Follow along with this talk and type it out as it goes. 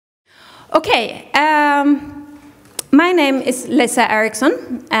Okay, my name is Lisa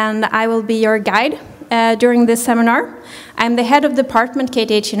Ericsson, and I will be your guide during this seminar. I'm the head of department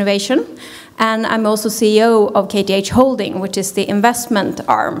KTH Innovation, and I'm also CEO of KTH Holding, which is the investment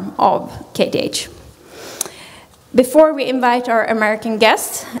arm of KTH. Before we invite our American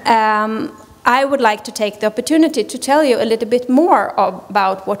guests, I would like to take the opportunity to tell you a little bit more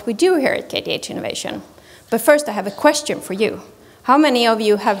about what we do here at KTH Innovation. But first, I have a question for you. How many of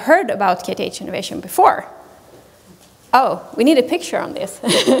you have heard about KTH Innovation before? Oh, we need a picture on this.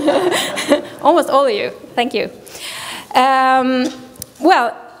 Almost all of you. Thank you.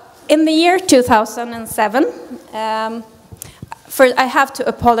 Well, in the year 2007, first I have to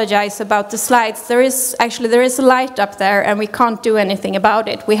apologize about the slides. There is a light up there, and we can't do anything about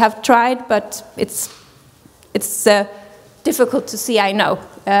it. We have tried, but it's difficult to see, I know.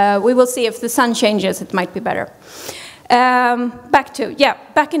 We will see if the sun changes, it might be better.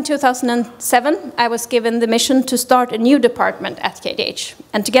 Back in 2007, I was given the mission to start a new department at KTH.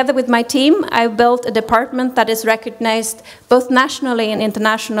 And together with my team, I built a department that is recognized both nationally and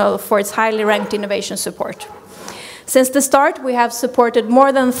internationally for its highly ranked innovation support. Since the start, we have supported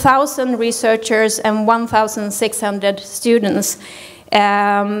more than 1,000 researchers and 1,600 students,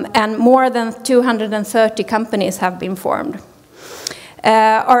 and more than 230 companies have been formed.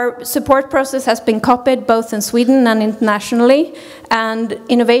 Our support process has been copied both in Sweden and internationally, and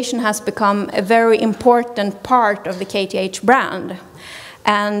innovation has become a very important part of the KTH brand,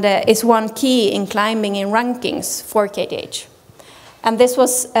 and is one key in climbing in rankings for KTH. And this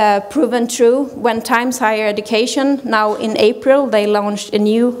was proven true when Times Higher Education, now in April, they launched a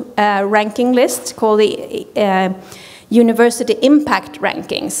new ranking list called the University Impact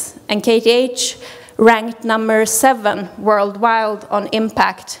Rankings, and KTH ranked number 7 worldwide on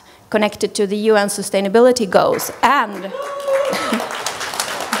impact connected to the UN sustainability goals, and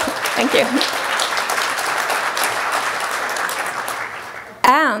thank you,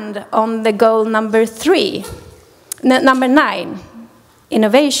 and on the goal number 9,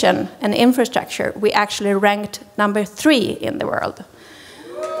 innovation and infrastructure, we actually ranked number 3 in the world.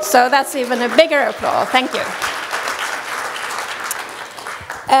 So that's even a bigger applause. Thank you.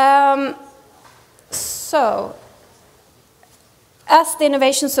 So, as the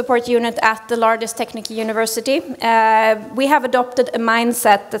Innovation Support Unit at the largest technical university, we have adopted a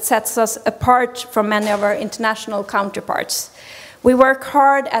mindset that sets us apart from many of our international counterparts. We work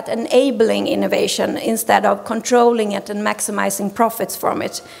hard at enabling innovation instead of controlling it and maximizing profits from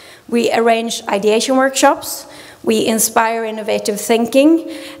it. We arrange ideation workshops. We inspire innovative thinking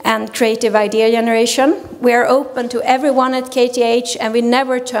and creative idea generation. We are open to everyone at KTH, and we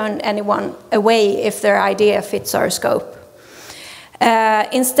never turn anyone away if their idea fits our scope.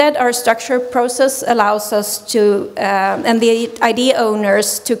 Instead, our structured process allows us to, and the idea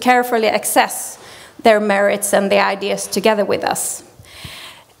owners, to carefully assess their merits and the ideas together with us.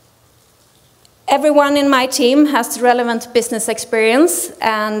 Everyone in my team has relevant business experience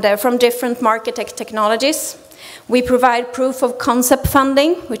and from different market technologies. We provide proof of concept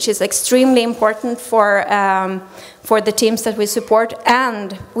funding, which is extremely important for the teams that we support,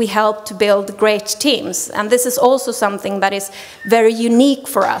 and we help to build great teams. And this is also something that is very unique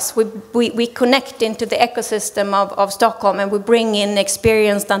for us. We connect into the ecosystem of Stockholm, and we bring in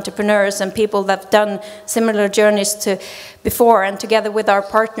experienced entrepreneurs and people that have done similar journeys to before, and together with our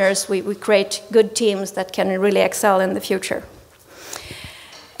partners, we create good teams that can really excel in the future.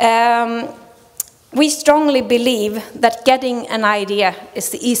 We strongly believe that getting an idea is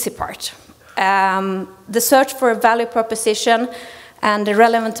the easy part. The search for a value proposition and a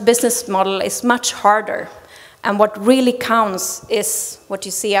relevant business model is much harder. And what really counts is what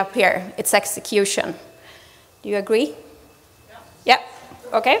you see up here. It's execution. Do you agree? Yeah. Yeah?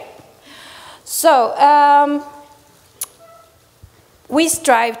 Okay. So, we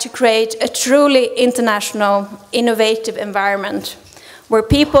strive to create a truly international, innovative environment where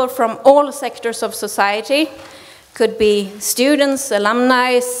people from all sectors of society, could be students,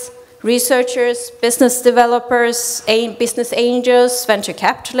 alumni, researchers, business developers, business angels, venture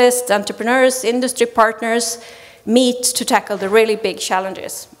capitalists, entrepreneurs, industry partners, meet to tackle the really big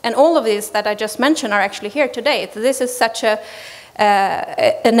challenges. And all of these that I just mentioned are actually here today. This is such an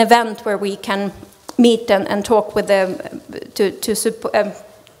event where we can meet and talk with them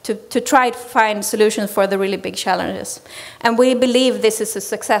to try to find solutions for the really big challenges. And we believe this is a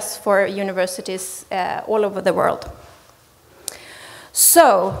success for universities all over the world.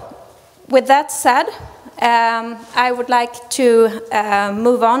 So, with that said, I would like to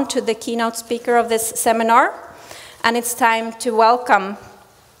move on to the keynote speaker of this seminar. And it's time to welcome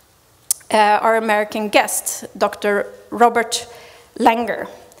our American guest, Dr. Robert Langer.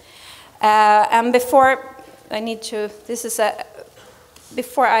 And before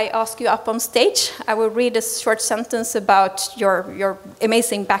before I ask you up on stage, I will read a short sentence about your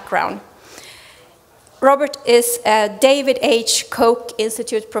amazing background. Robert is a David H. Koch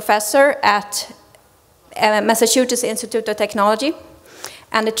Institute Professor at Massachusetts Institute of Technology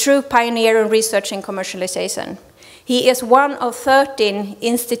and a true pioneer in research and commercialization. He is one of 13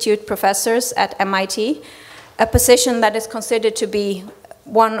 Institute Professors at MIT, a position that is considered to be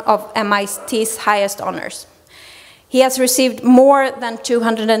one of MIT's highest honors. He has received more than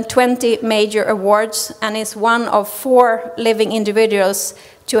 220 major awards and is one of 4 living individuals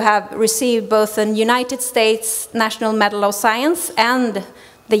to have received both the United States National Medal of Science and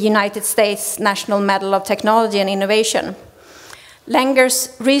the United States National Medal of Technology and Innovation.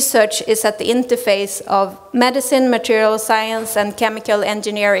 Langer's research is at the interface of medicine, material science, and chemical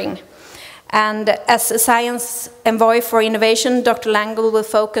engineering. And as a science envoy for innovation, Dr. Langer will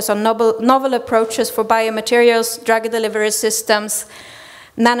focus on novel approaches for biomaterials, drug delivery systems,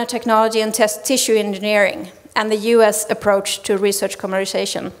 nanotechnology, and tissue engineering, and the US approach to research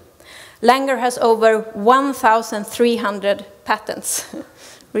commercialization. Langer has over 1,300 patents,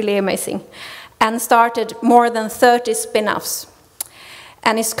 really amazing, and started more than 30 spin-offs,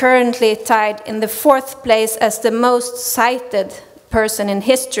 and is currently tied in the 4th place as the most cited person in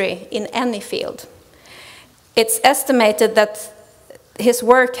history in any field. It's estimated that his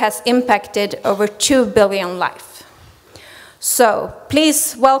work has impacted over 2 billion lives. So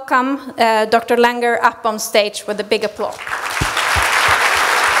please welcome Dr. Langer up on stage with a big applause.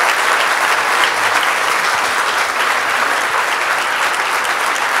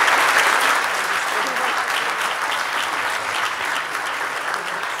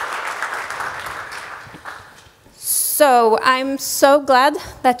 So I'm so glad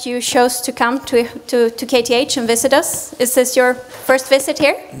that you chose to come to KTH and visit us. Is this your first visit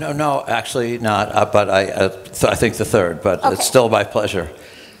here? No, actually not. But I think the 3rd. But okay. It's still my pleasure.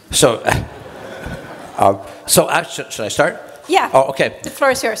 So, should I start? Yeah. Oh, okay. The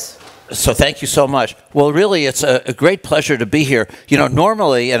floor is yours. So thank you so much. Well, really, it's a great pleasure to be here. You know,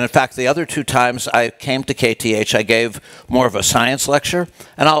 normally, and in fact, the other 2 times I came to KTH, I gave more of a science lecture.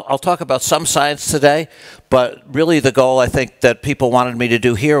 And I'll talk about some science today. But really, the goal, I think, that people wanted me to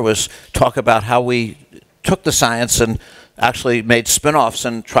do here was talk about how we took the science and actually made spin-offs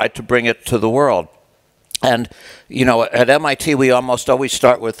and tried to bring it to the world. And, you know, at MIT, we almost always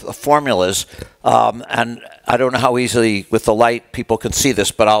start with formulas. And I don't know how easily, with the light, people can see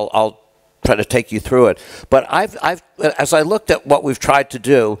this, but I'll try to take you through it. But as I looked at what we've tried to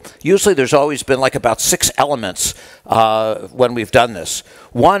do, usually there's always been like about 6 elements when we've done this.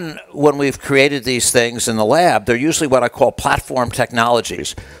 One, when we've created these things in the lab, they're usually what I call platform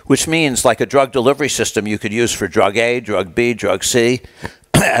technologies, which means like a drug delivery system you could use for drug A, drug B, drug C.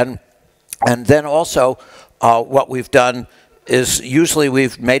 And then also what we've done is usually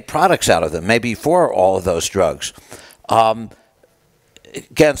we've made products out of them, maybe for all of those drugs.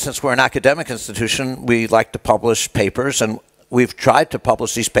 Again, since we're an academic institution, we like to publish papers, and we've tried to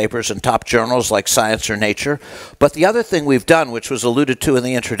publish these papers in top journals like Science or Nature. But the other thing we've done, which was alluded to in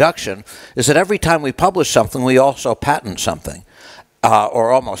the introduction, is that every time we publish something, we also patent something,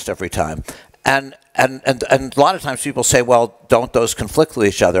 or almost every time. And a lot of times people say, well, don't those conflict with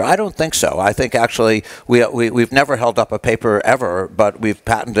each other? I don't think so. I think actually we've never held up a paper ever, but we've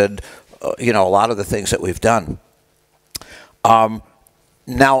patented you know, a lot of the things that we've done.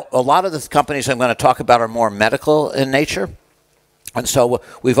 Now, a lot of the companies I'm going to talk about are more medical in nature. And so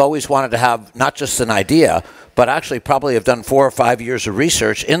we've always wanted to have not just an idea, but actually probably have done 4 or 5 years of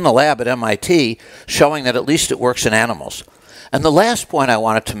research in the lab at MIT showing that at least it works in animals. And the last point I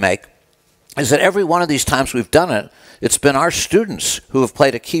wanted to make is that every one of these times we've done it, it's been our students who have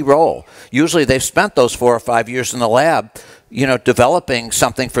played a key role. Usually they've spent those 4 or 5 years in the lab, you know, developing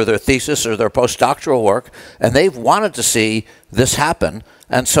something for their thesis or their postdoctoral work, and they've wanted to see this happen.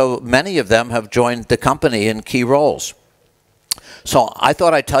 And so many of them have joined the company in key roles. So I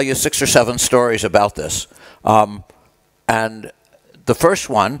thought I'd tell you 6 or 7 stories about this. And the first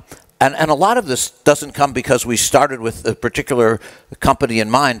one, and a lot of this doesn't come because we started with a particular company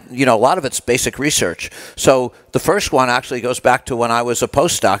in mind. You know, a lot of it's basic research. So the first one actually goes back to when I was a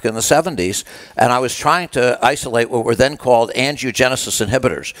postdoc in the 70s, and I was trying to isolate what were then called angiogenesis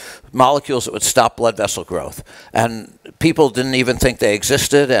inhibitors, molecules that would stop blood vessel growth. And people didn't even think they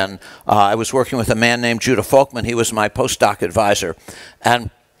existed, and I was working with a man named Judah Folkman. He was my postdoc advisor.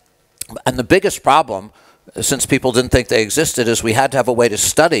 And the biggest problem, since people didn't think they existed, is we had to have a way to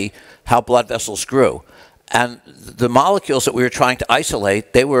study how blood vessels grew. And the molecules that we were trying to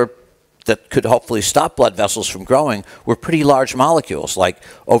isolate, they were that could hopefully stop blood vessels from growing were pretty large molecules, like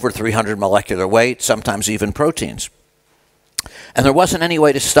over 300 molecular weight, sometimes even proteins. And there wasn't any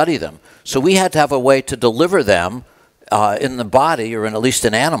way to study them. So we had to have a way to deliver them in the body, or in at least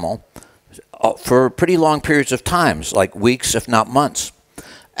an animal, for pretty long periods of times, like weeks, if not months.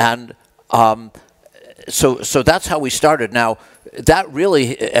 And so that's how we started. Now, that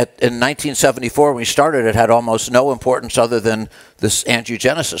really, in 1974, when we started, it had almost no importance other than this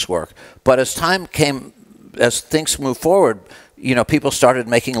angiogenesis work. But as time came, as things moved forward, you know, people started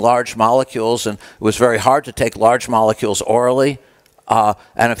making large molecules, and it was very hard to take large molecules orally.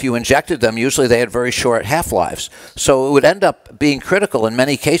 And if you injected them, usually they had very short half-lives. So it would end up being critical in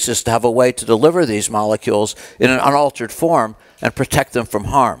many cases to have a way to deliver these molecules in an unaltered form and protect them from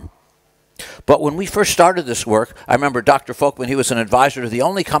harm. But when we first started this work, I remember Dr. Folkman, he was an advisor to the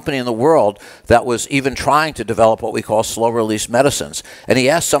only company in the world that was even trying to develop what we call slow-release medicines. And he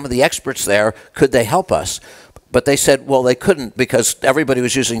asked some of the experts there, could they help us? But they said, well, they couldn't, because everybody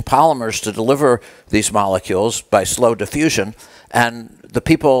was using polymers to deliver these molecules by slow diffusion. And the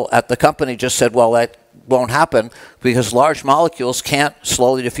people at the company just said, well, that won't happen because large molecules can't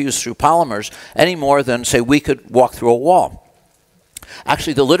slowly diffuse through polymers any more than, say, we could walk through a wall.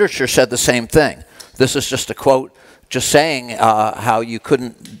 Actually, the literature said the same thing. This is just a quote just saying how you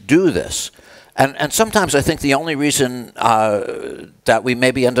couldn't do this. And sometimes I think the only reason that we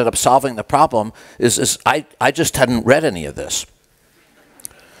maybe ended up solving the problem is I just hadn't read any of this.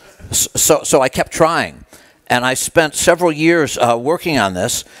 So I kept trying. And I spent several years working on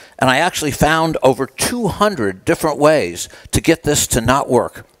this, and I actually found over 200 different ways to get this to not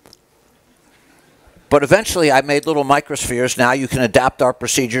work. But eventually I made little microspheres. Now you can adapt our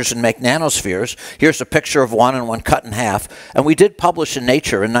procedures and make nanospheres. Here's a picture of one and one cut in half. And we did publish in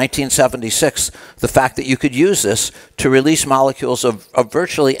Nature in 1976 the fact that you could use this to release molecules of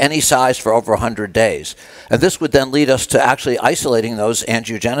virtually any size for over 100 days. And this would then lead us to actually isolating those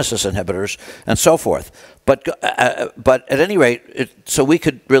angiogenesis inhibitors and so forth. But at any rate, so we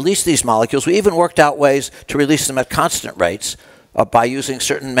could release these molecules. We even worked out ways to release them at constant rates by using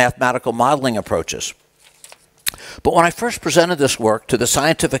certain mathematical modeling approaches. But when I first presented this work to the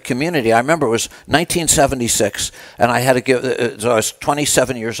scientific community, I remember it was 1976, and I had to give, so I was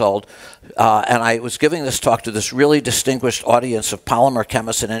 27 years old, and I was giving this talk to this really distinguished audience of polymer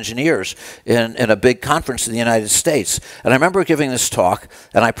chemists and engineers in a big conference in the United States. And I remember giving this talk,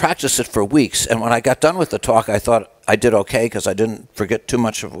 and I practiced it for weeks, and when I got done with the talk, I thought I did okay because I didn't forget too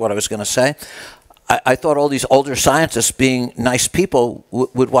much of what I was going to say. I thought all these older scientists, being nice people,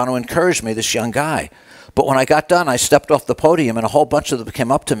 would want to encourage me, this young guy. But when I got done, I stepped off the podium, and a whole bunch of them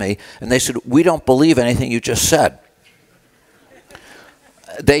came up to me, and they said, "We don't believe anything you just said."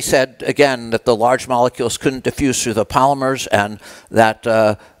 They said, again, that the large molecules couldn't diffuse through the polymers, and that,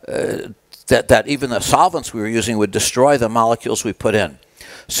 that even the solvents we were using would destroy the molecules we put in.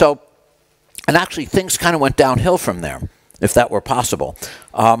 So, and actually, things kind of went downhill from there, if that were possible.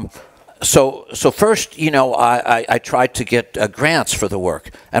 So first, you know, I tried to get grants for the work,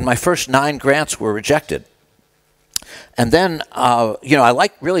 and my first 9 grants were rejected. And then, you know, I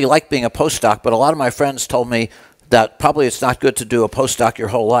really like being a postdoc, but a lot of my friends told me that probably it's not good to do a postdoc your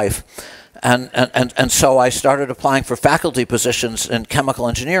whole life. And so I started applying for faculty positions in chemical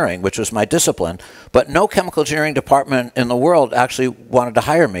engineering, which was my discipline. But no chemical engineering department in the world actually wanted to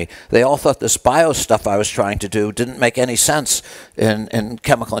hire me. They all thought this bio stuff I was trying to do didn't make any sense in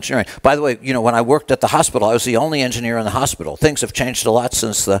chemical engineering. By the way, you know, when I worked at the hospital, I was the only engineer in the hospital. Things have changed a lot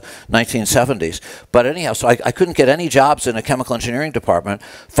since the 1970s. But anyhow, so I couldn't get any jobs in a chemical engineering department.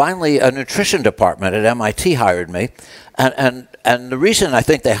 Finally, a nutrition department at MIT hired me. And the reason I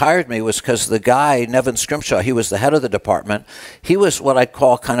think they hired me was because the guy, Nevin Scrimshaw, he was the head of the department. He was what I'd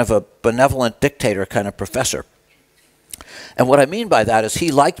call kind of a benevolent dictator kind of professor. And what I mean by that is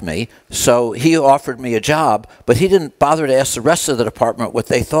he liked me, so he offered me a job, but he didn't bother to ask the rest of the department what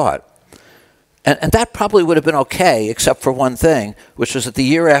they thought. And that probably would have been okay, except for one thing, which was that the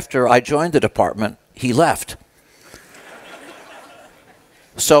year after I joined the department, he left.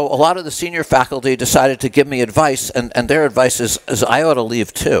 So a lot of the senior faculty decided to give me advice, and their advice is I ought to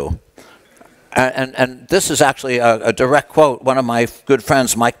leave too. And this is actually a direct quote. One of my good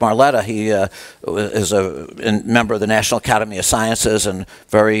friends, Mike Marletta, he is a member of the National Academy of Sciences and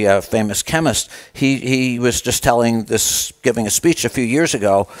very famous chemist. He was just giving a speech a few years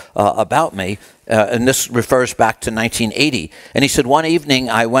ago about me, and this refers back to 1980. And he said, one evening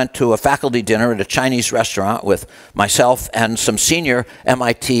I went to a faculty dinner at a Chinese restaurant with myself and some senior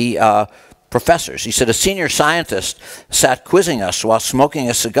MIT professors. He said, a senior scientist sat quizzing us while smoking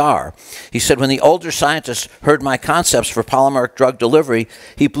a cigar. He said, when the older scientist heard my concepts for polymeric drug delivery,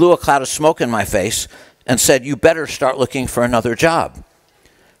 he blew a cloud of smoke in my face and said, you better start looking for another job.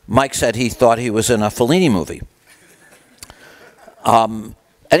 Mike said he thought he was in a Fellini movie.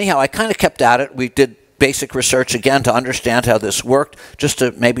 Anyhow, I kind of kept at it. We did basic research again to understand how this worked. Just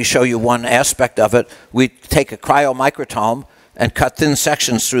to maybe show you one aspect of it, we take a cryomicrotome and cut thin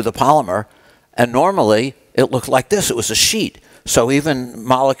sections through the polymer, and normally it looked like this. It was a sheet. So even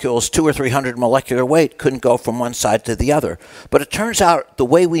molecules 200 or 300 molecular weight couldn't go from one side to the other. But it turns out the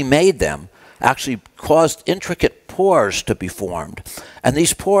way we made them actually caused intricate pores to be formed. And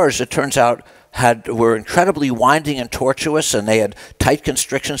these pores, it turns out, were incredibly winding and tortuous, and they had tight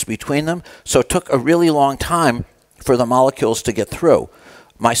constrictions between them. So it took a really long time for the molecules to get through.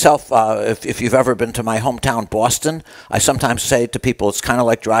 Myself, if you've ever been to my hometown, Boston, I sometimes say to people, it's kind of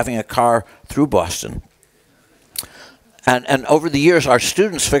like driving a car through Boston. And over the years, our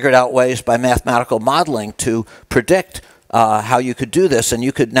students figured out ways by mathematical modeling to predict how you could do this, and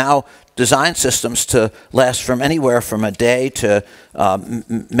you could now design systems to last from anywhere from a day to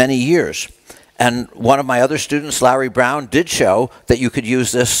many years. And one of my other students, Larry Brown, did show that you could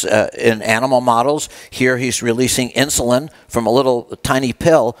use this in animal models. Here he's releasing insulin from a little tiny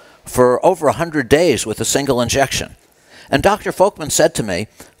pill for over 100 days with a single injection. And Dr. Folkman said to me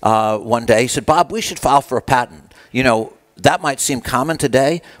one day, he said, Bob, we should file for a patent. You know, that might seem common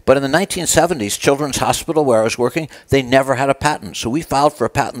today, but in the 1970s, Children's Hospital, where I was working, they never had a patent. So we filed for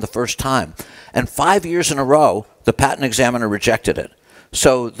a patent the first time. And 5 years in a row, the patent examiner rejected it.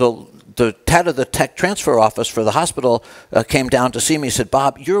 So the head of the tech transfer office for the hospital came down to see me. He said,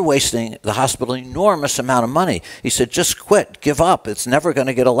 Bob, you're wasting the hospital an enormous amount of money. He said, just quit, give up. It's never going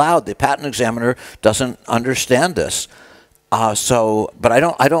to get allowed. The patent examiner doesn't understand this. But I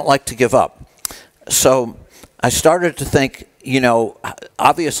don't like to give up. So I started to think, you know,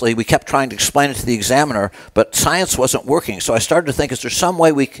 obviously we kept trying to explain it to the examiner, but science wasn't working. So I started to think, is there some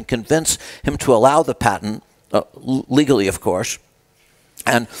way we can convince him to allow the patent, legally, of course?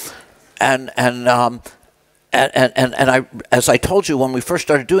 And as I told you, when we first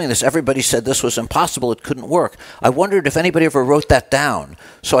started doing this, everybody said this was impossible, it couldn't work. I wondered if anybody ever wrote that down.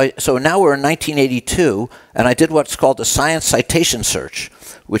 So now we're in 1982, and I did what's called a science citation search,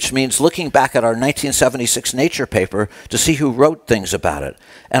 which means looking back at our 1976 Nature paper to see who wrote things about it.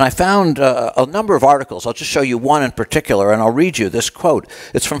 And I found a number of articles. I'll just show you one in particular, and I'll read you this quote.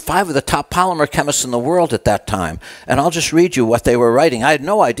 It's from 5 of the top polymer chemists in the world at that time, and I'll just read you what they were writing. I had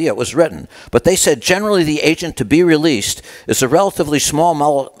no idea it was written, but they said, generally the agent to be released is a relatively small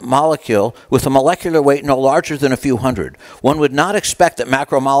molecule with a molecular weight no larger than a few hundred. One would not expect that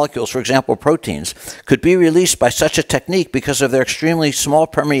macromolecules, for example proteins, could be released by such a technique because of their extremely small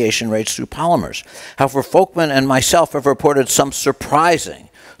permeation rates through polymers. However, Folkman and myself have reported some surprising,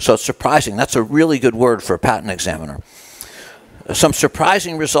 so surprising, that's a really good word for a patent examiner, some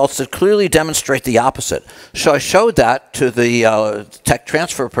surprising results that clearly demonstrate the opposite. So I showed that to the tech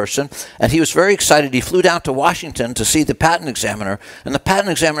transfer person, and he was very excited. He flew down to Washington to see the patent examiner, and the patent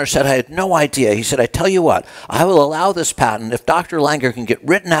examiner said, I had no idea. He said, I tell you what, I will allow this patent if Dr. Langer can get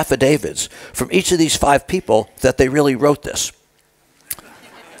written affidavits from each of these 5 people that they really wrote this.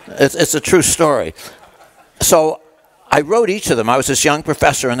 It's a true story. So I wrote each of them. I was this young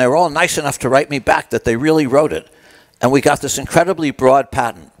professor, and they were all nice enough to write me back that they really wrote it. And we got this incredibly broad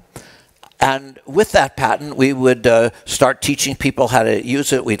patent. And with that patent, we would start teaching people how to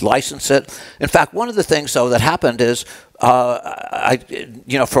use it. We'd license it. In fact, one of the things, though, that happened is,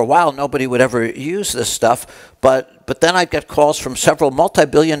 for a while, nobody would ever use this stuff. But then I'd get calls from several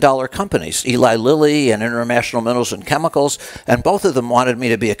multi-billion-dollar companies, Eli Lilly and International Minerals and Chemicals, and both of them wanted me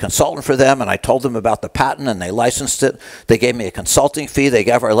to be a consultant for them, and I told them about the patent, and they licensed it. They gave me a consulting fee. They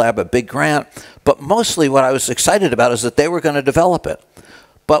gave our lab a big grant. But mostly what I was excited about is that they were going to develop it.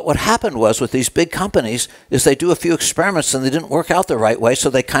 But what happened was with these big companies is they do a few experiments and they didn't work out the right way, so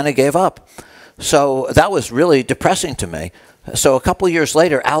they kind of gave up. So that was really depressing to me. So a couple years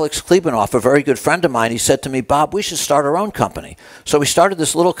later, Alex Klebanoff, a very good friend of mine, he said to me, Bob, we should start our own company. So we started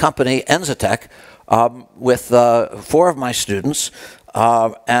this little company, Enzatech, with 4 of my students.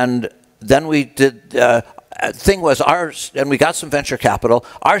 And then we did... thing was, and we got some venture capital.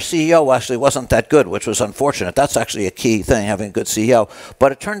 Our CEO actually wasn't that good, which was unfortunate. That's actually a key thing, having a good CEO.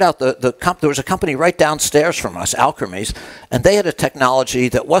 But it turned out there was a company right downstairs from us, Alkermes, and they had a technology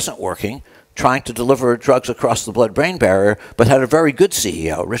that wasn't working, trying to deliver drugs across the blood-brain barrier, but had a very good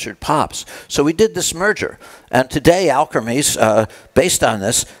CEO, Richard Pops. So we did this merger. And today, Alkermes, based on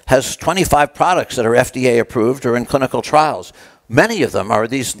this, has 25 products that are FDA approved or in clinical trials. Many of them are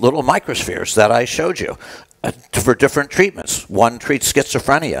these little microspheres that I showed you for different treatments. One treats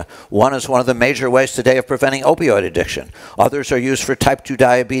schizophrenia. One is one of the major ways today of preventing opioid addiction. Others are used for type 2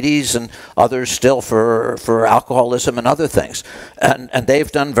 diabetes, and others still for alcoholism and other things. And they've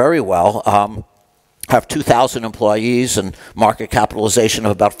done very well. Have 2,000 employees and market capitalization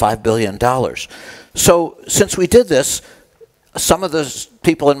of about $5 billion. So since we did this, some of the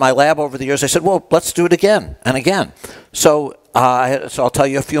people in my lab over the years, I said, well, let's do it again and again. So I'll tell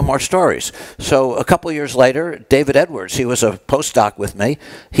you a few more stories. So a couple of years later, David Edwards, he was a postdoc with me.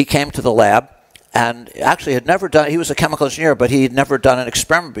 He came to the lab and actually had never done, he was a chemical engineer, but he had never done an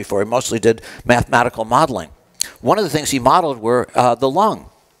experiment before. He mostly did mathematical modeling. One of the things he modeled were the lung.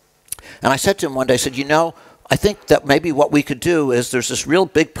 And I said to him one day, I said, you know, I think that maybe what we could do is there's this real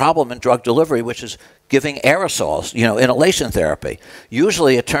big problem in drug delivery, which is giving aerosols, you know, inhalation therapy.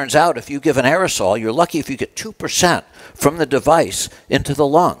 Usually it turns out if you give an aerosol, you're lucky if you get 2% from the device into the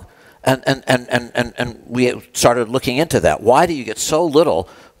lung. And we started looking into that. Why do you get so little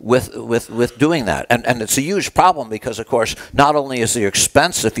with doing that? And it's a huge problem because, of course, not only is the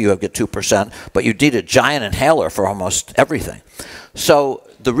expense if you get 2%, but you need a giant inhaler for almost everything. So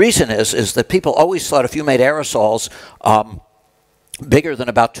the reason is that people always thought if you made aerosols bigger than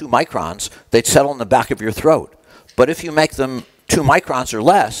about 2 microns, they'd settle in the back of your throat. But if you make them 2 microns or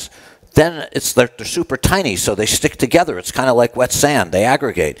less, then they're super tiny, so they stick together. It's kind of like wet sand. They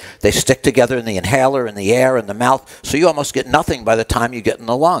aggregate. They stick together in the inhaler, in the air, in the mouth, so you almost get nothing by the time you get in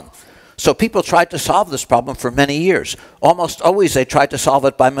the lung. So people tried to solve this problem for many years. Almost always they tried to solve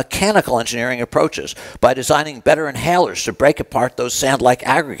it by mechanical engineering approaches, by designing better inhalers to break apart those sand-like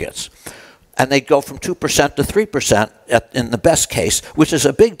aggregates. And they'd go from 2% to 3% in the best case, which is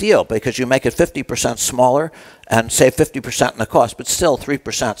a big deal because you make it 50% smaller and save 50% in the cost, but still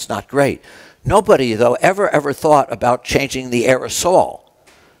 3% is not great. Nobody, though, ever thought about changing the aerosol.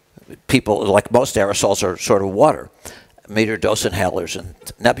 People, like most aerosols, are sort of water, meter dose inhalers and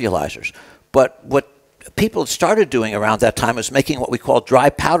nebulizers. But what people started doing around that time was making what we call dry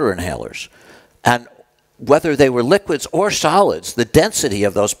powder inhalers. And whether they were liquids or solids, the density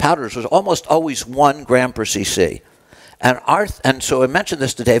of those powders was almost always 1 gram per cc. And so I mentioned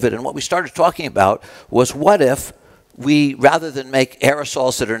this to David, and what we started talking about was what if we, rather than make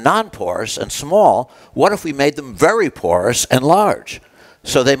aerosols that are non-porous and small, what if we made them very porous and large?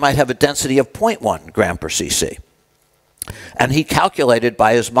 So they might have a density of 0.1 gram per cc. And he calculated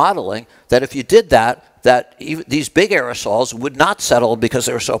by his modeling that if you did that, these big aerosols would not settle because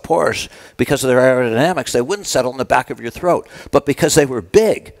they were so porous, because of their aerodynamics, they wouldn't settle in the back of your throat. But because they were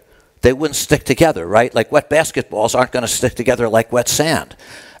big, they wouldn't stick together, right? Like wet basketballs aren't going to stick together like wet sand.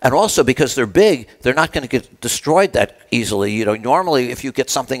 And also because they're big, they're not going to get destroyed that easily. You know, normally if you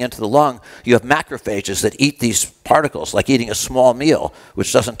get something into the lung, you have macrophages that eat these particles, like eating a small meal,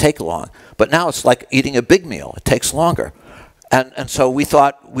 which doesn't take long. But now it's like eating a big meal. It takes longer. And so we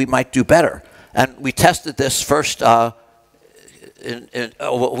thought we might do better. And we tested this first. We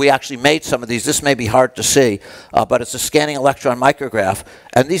actually made some of these. This may be hard to see, but it's a scanning electron micrograph.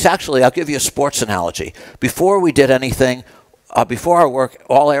 And these actually, I'll give you a sports analogy. Before we did anything, before our work,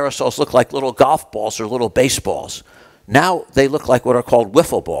 all aerosols looked like little golf balls or little baseballs. Now they look like what are called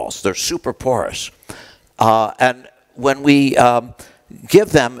wiffle balls. They're super porous. And when we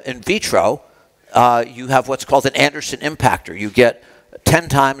give them in vitro, you have what's called an Anderson impactor. You get 10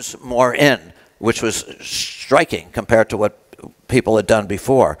 times more in, which was striking compared to what people had done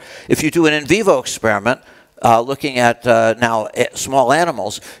before. If you do an in vivo experiment, looking at now small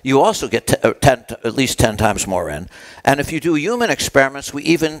animals, you also get at least 10 times more in. And if you do human experiments, we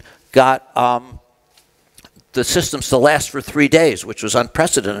even got the systems to last for 3 days, which was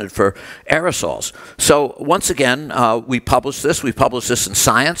unprecedented for aerosols. So once again, we published this. We published this in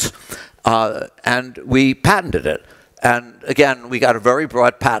Science, and we patented it. And again, we got a very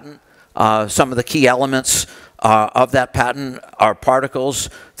broad patent. Some of the key elements of that patent are particles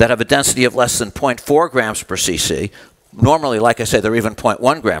that have a density of less than 0.4 grams per cc. Normally, like I say, they're even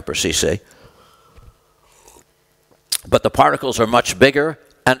 0.1 gram per cc. But the particles are much bigger.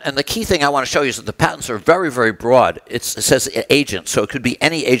 And the key thing I want to show you is that the patents are very, very broad. It says agent, so it could be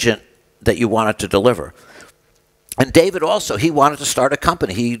any agent that you wanted to deliver. And David also, he wanted to start a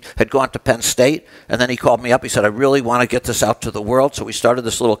company. He had gone to Penn State, and then he called me up. He said, I really want to get this out to the world. So we started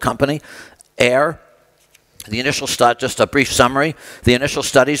this little company, AIR. The initial just a brief summary. The initial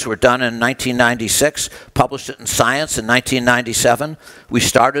studies were done in 1996, published it in Science in 1997. We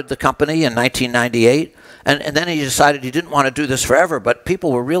started the company in 1998. And then he decided he didn't want to do this forever, but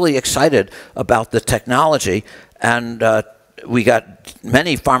people were really excited about the technology. And we got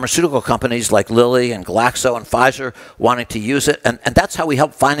many pharmaceutical companies like Lilly and Glaxo and Pfizer wanting to use it. And that's how we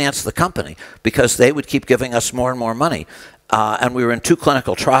helped finance the company, because they would keep giving us more and more money. And we were in 2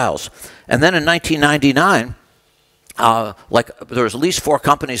 clinical trials. And then in 1999, there was at least 4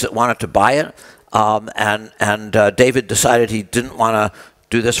 companies that wanted to buy it. David decided he didn't want to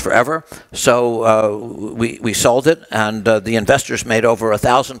do this forever. So we sold it, and the investors made over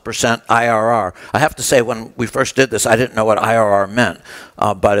 1,000% IRR. I have to say, when we first did this, I didn't know what IRR meant,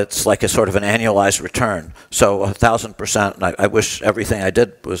 but it's like a sort of an annualized return. So 1,000%, and I wish everything I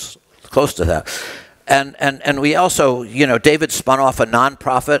did was close to that. And we also, you know, David spun off a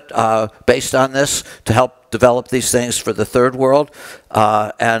nonprofit based on this to help develop these things for the third world,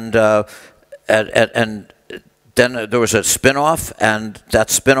 and then there was a spin-off, and that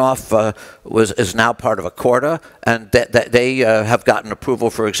spin-off is now part of Accorda, and they have gotten approval,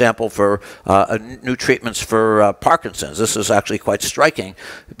 for example, for new treatments for Parkinson's. This is actually quite striking,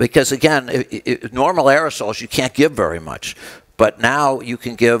 because again, normal aerosols you can't give very much. But now you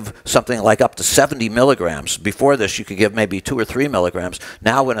can give something like up to 70 milligrams. Before this, you could give maybe 2 or 3 milligrams.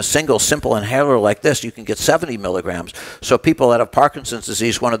 Now, in a single simple inhaler like this, you can get 70 milligrams. So people that have Parkinson's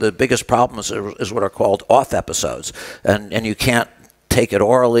disease, one of the biggest problems is what are called off episodes. And you can't take it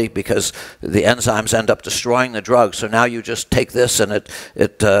orally because the enzymes end up destroying the drug. So now you just take this, and it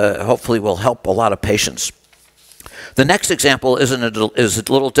hopefully will help a lot of patients. The next example is a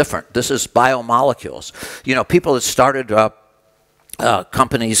little different. This is biomolecules. You know, people that started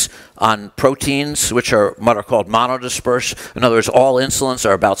companies on proteins, which are what are called monodisperse. In other words, all insulins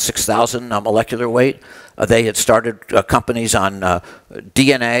are about 6,000 molecular weight. They had started companies on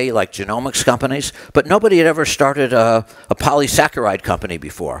DNA, like genomics companies, but nobody had ever started a polysaccharide company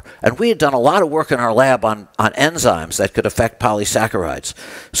before. And we had done a lot of work in our lab on enzymes that could affect polysaccharides.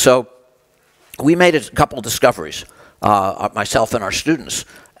 So we made a couple discoveries, myself and our students.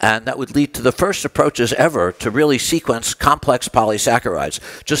 And that would lead to the first approaches ever to really sequence complex polysaccharides.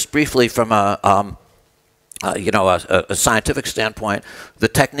 Just briefly, from a scientific standpoint, the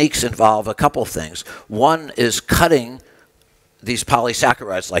techniques involve a couple things. One is cutting these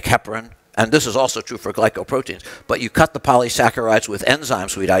polysaccharides like heparin, and this is also true for glycoproteins, but you cut the polysaccharides with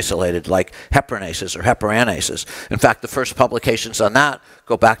enzymes we'd isolated like heparinases or heparanases. In fact, the first publications on that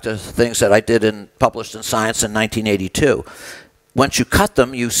go back to things that I did published in Science in 1982. Once you cut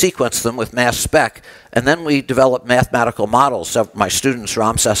them, you sequence them with mass spec, and then we developed mathematical models. So my students,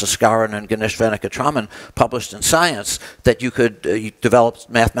 Ram Sasaskaran and Ganesh Venakatraman, published in Science that you could develop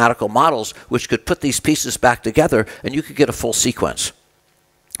mathematical models which could put these pieces back together, and you could get a full sequence.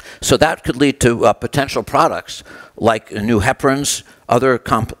 So that could lead to potential products like new heparins, other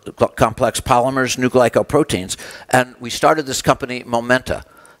complex polymers, new glycoproteins. And we started this company, Momenta.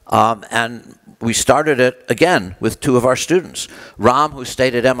 And we started it, again, with 2 of our students. Ram, who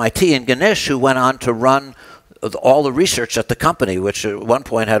stayed at MIT, and Ganesh, who went on to run all the research at the company, which at one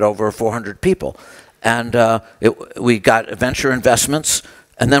point had over 400 people. And we got venture investments,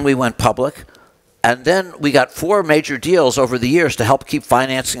 and then we went public. And then we got 4 major deals over the years to help keep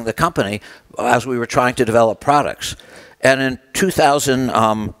financing the company as we were trying to develop products. And in 2000...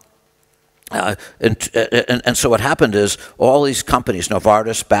 And so what happened is all these companies,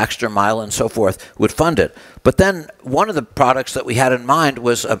 Novartis, Baxter, Mylan, so forth, would fund it. But then one of the products that we had in mind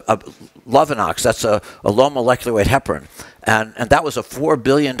was a Lovenox. That's a low molecular weight heparin. And that was a $4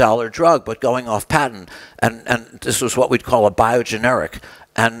 billion drug, but going off patent. And this was what we'd call a biogeneric.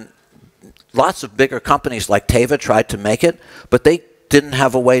 And lots of bigger companies like Teva tried to make it, but they didn't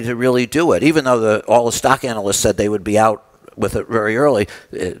have a way to really do it, even though all the stock analysts said they would be out with it very early.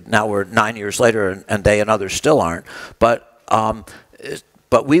 Now we're 9 years later, and they and others still aren't. But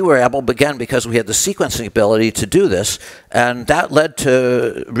we were able, again, because we had the sequencing ability to do this, and that led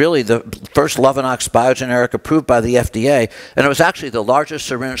to really the first Lovenox biogeneric approved by the FDA, and it was actually the largest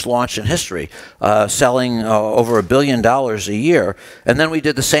syringe launch in history, selling over $1 billion a year. And then we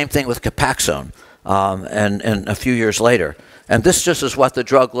did the same thing with Copaxone, and a few years later. And this just is what the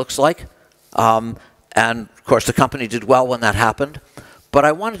drug looks like. And, of course, the company did well when that happened. But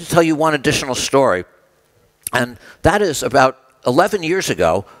I wanted to tell you one additional story. And that is about 11 years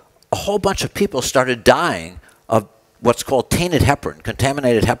ago, a whole bunch of people started dying of what's called tainted heparin,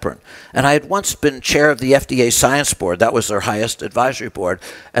 contaminated heparin. And I had once been chair of the FDA Science Board. That was their highest advisory board.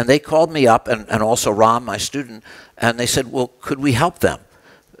 And they called me up, and also Ram, my student, and they said, well, could we help them?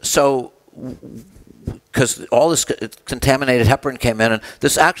 So... because all this contaminated heparin came in, and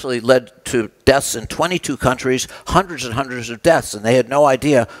this actually led to deaths in 22 countries, hundreds and hundreds of deaths, and they had no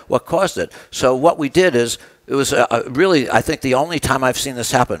idea what caused it. So what we did is, it was really, I think, the only time I've seen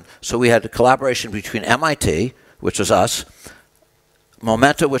this happen. So we had a collaboration between MIT, which was us,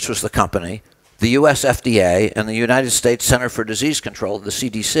 Momenta, which was the company, the US FDA, and the United States Center for Disease Control, the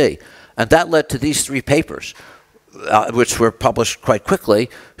CDC. And that led to these 3 papers, which were published quite quickly,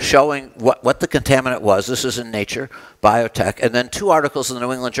 showing what the contaminant was. This is in Nature, Biotech, and then 2 articles in the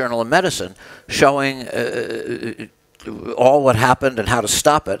New England Journal of Medicine showing all what happened and how to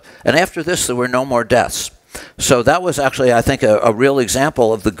stop it. And after this, there were no more deaths. So that was actually, I think, a real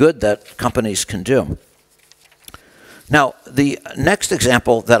example of the good that companies can do. Now, the next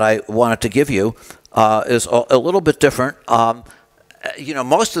example that I wanted to give you is a little bit different. You know,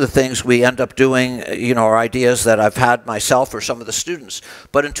 most of the things we end up doing, you know, are ideas that I've had myself or some of the students.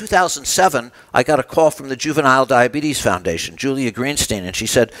 But in 2007, I got a call from the Juvenile Diabetes Foundation, Julia Greenstein, and she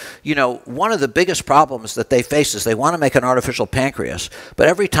said, you know, one of the biggest problems that they face is they want to make an artificial pancreas, but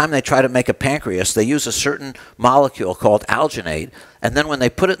every time they try to make a pancreas, they use a certain molecule called alginate, and then when they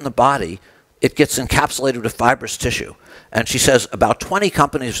put it in the body, it gets encapsulated with fibrous tissue. And she says about 20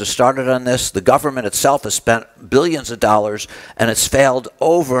 companies have started on this. The government itself has spent billions of dollars, and it's failed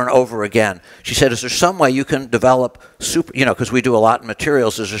over and over again. She said, is there some way you can develop super, you know, because we do a lot in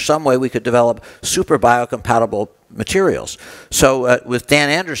materials, is there some way we could develop super biocompatible materials? So with Dan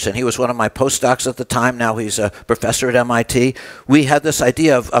Anderson, he was one of my postdocs at the time. Now he's a professor at MIT. We had this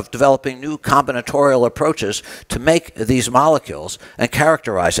idea of developing new combinatorial approaches to make these molecules and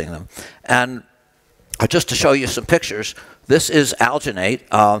characterizing them. And just to show you some pictures, this is alginate,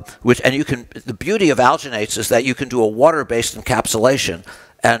 and you can. The beauty of alginates is that you can do a water-based encapsulation,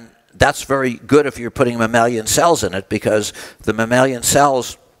 and that's very good if you're putting mammalian cells in it, because the mammalian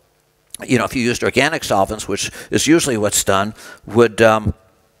cells, you know, if you used organic solvents, which is usually what's done, would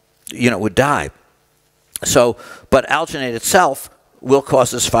would die. So, but alginate itself will cause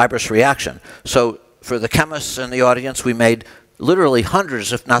this fibrous reaction. So, for the chemists in the audience, we made literally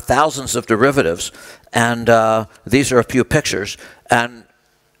hundreds, if not thousands, of derivatives, and these are a few pictures. And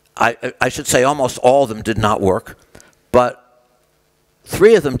I should say almost all of them did not work, but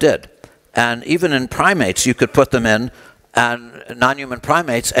 3 of them did. And even in primates, you could put them in, and non-human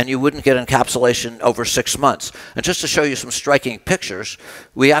primates, and you wouldn't get encapsulation over 6 months. And just to show you some striking pictures,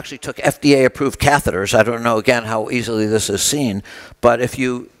 we actually took FDA-approved catheters. I don't know, again, how easily this is seen, but if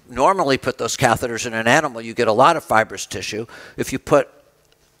you normally put those catheters in an animal, you get a lot of fibrous tissue. If you put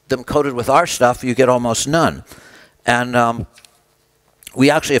them coated with our stuff, you get almost none. And we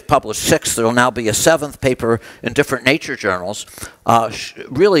actually have published 6. There will now be a 7th paper in different nature journals,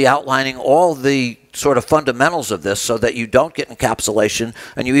 really outlining all the sort of fundamentals of this so that you don't get encapsulation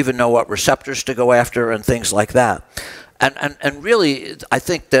and you even know what receptors to go after and things like that. And really, I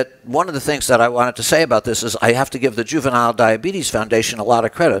think that one of the things that I wanted to say about this is I have to give the Juvenile Diabetes Foundation a lot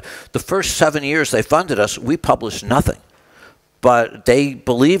of credit. The first 7 years they funded us, we published nothing. But they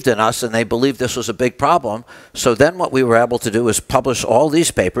believed in us, and they believed this was a big problem. So then what we were able to do is publish all these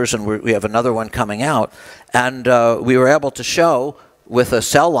papers, and we have another one coming out. And we were able to show with a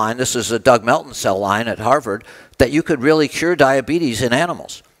cell line, this is a Doug Melton cell line at Harvard, that you could really cure diabetes in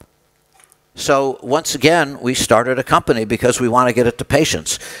animals. So once again, we started a company because we want to get it to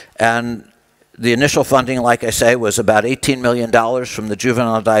patients. And the initial funding, like I say, was about $18 million from the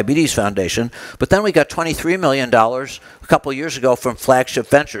Juvenile Diabetes Foundation. But then we got $23 million a couple years ago from Flagship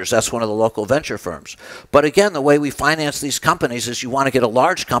Ventures. That's one of the local venture firms. But again, the way we finance these companies is you want to get a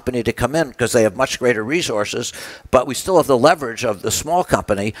large company to come in because they have much greater resources, but we still have the leverage of the small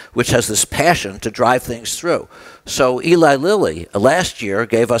company, which has this passion to drive things through. So Eli Lilly last year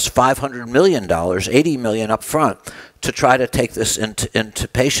gave us $500 million, $80 million up front, to try to take this into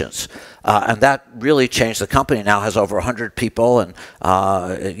patients. And that really changed the company. Now has over 100 people, and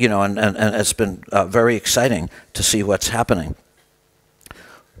you know, and it's been very exciting to see what's happening.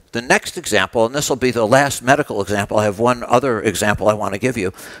 The next example, and this will be the last medical example, I have one other example I want to give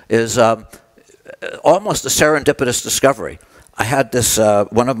you, is almost a serendipitous discovery. I had this,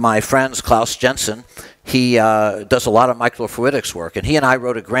 one of my friends, Klaus Jensen, he does a lot of microfluidics work, and he and I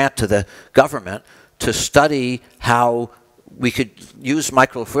wrote a grant to the government to study how we could use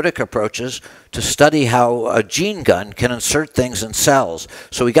microfluidic approaches to study how a gene gun can insert things in cells.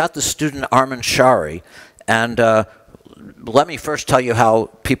 So we got the student Armin Shari, and let me first tell you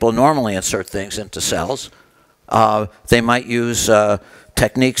how people normally insert things into cells. They might use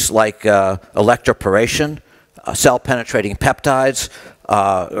techniques like electroporation, cell-penetrating peptides,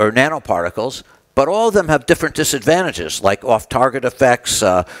 or nanoparticles. But all of them have different disadvantages, like off-target effects,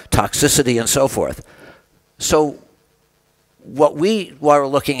 toxicity, and so forth. So what we were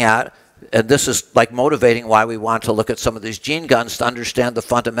looking at and this is like motivating why we want to look at some of these gene guns to understand the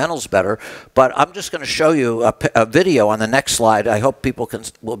fundamentals better. But I'm just going to show you a video on the next slide. I hope people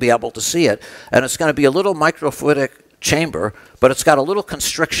will be able to see it. And it's going to be a little microfluidic chamber, but it's got a little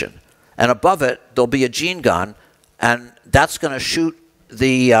constriction. And above it, there'll be a gene gun, and that's going to shoot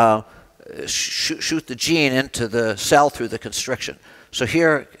the shoot the gene into the cell through the constriction. So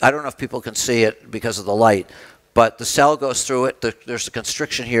here, I don't know if people can see it because of the light, but the cell goes through it. There's a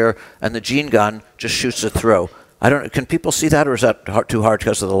constriction here, and the gene gun just shoots it through. I don't. Can people see that, or is that too hard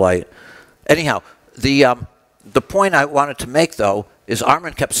because of the light? Anyhow, the point I wanted to make, though, is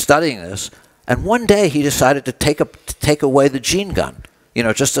Armin kept studying this, and one day he decided to take away the gene gun, you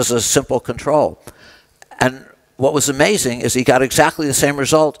know, just as a simple control. And what was amazing is he got exactly the same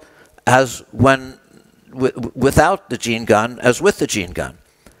result as when without the gene gun as with the gene gun.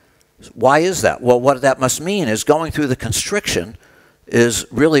 Why is that? Well, what that must mean is going through the constriction is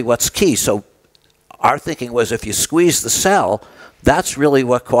really what's key. So our thinking was if you squeeze the cell, that's really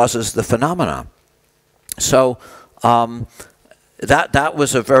what causes the phenomenon. So that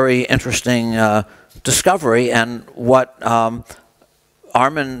was a very interesting discovery, and what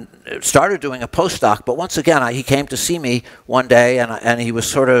Armin started doing a postdoc, but once again, he came to see me one day, and he was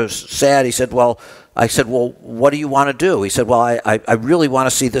sort of sad. He said, well, I said, well, what do you want to do? He said, well, I really want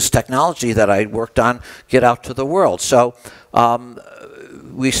to see this technology that I worked on get out to the world. So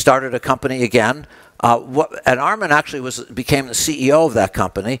we started a company again. And Armin actually became the CEO of that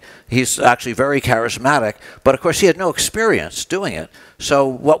company. He's actually very charismatic, but of course he had no experience doing it. So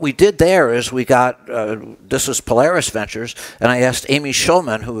what we did there is we got, this was Polaris Ventures, and I asked Amy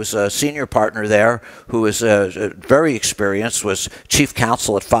Schulman, who was a senior partner there, who was very experienced, was chief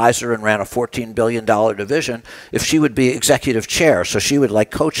counsel at Pfizer and ran a $14 billion division, if she would be executive chair. So she would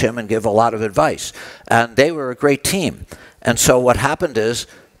like coach him and give a lot of advice. And they were a great team. And so what happened is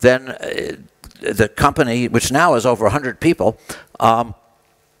then the company, which now is over 100 people,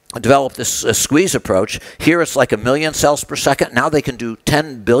 developed this squeeze approach. Here it's like 1 million cells per second. Now they can do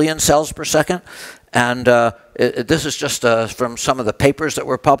 10 billion cells per second. And this is just from some of the papers that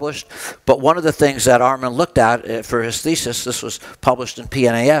were published. But one of the things that Armin looked at for his thesis, this was published in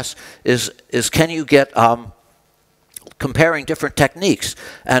PNAS, is can you get comparing different techniques.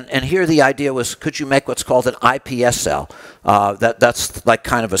 And here the idea was, could you make what's called an iPS cell? That's like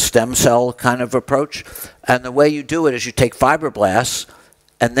kind of a stem cell kind of approach. And the way you do it is you take fibroblasts,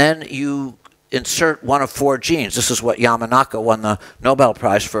 and then you insert one of 4 genes. This is what Yamanaka won the Nobel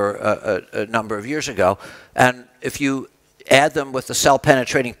Prize for a number of years ago. And if you add them with the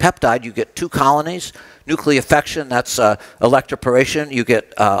cell-penetrating peptide, you get 2 colonies. Nucleofection, that's electroporation, you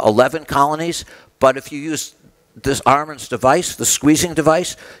get 11 colonies. But if you use this Armin's device, the squeezing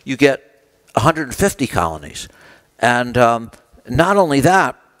device, you get 150 colonies. And not only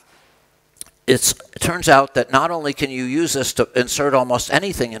that, it turns out that not only can you use this to insert almost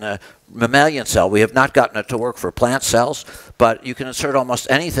anything in a mammalian cell, we have not gotten it to work for plant cells, but you can insert almost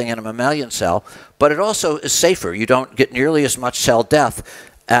anything in a mammalian cell, but it also is safer. You don't get nearly as much cell death,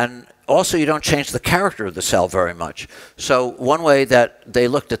 and also you don't change the character of the cell very much. So one way that they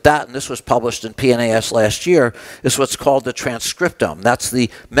looked at that, and this was published in PNAS last year, is what's called the transcriptome. That's the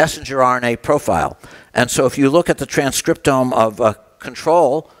messenger RNA profile. And so if you look at the transcriptome of a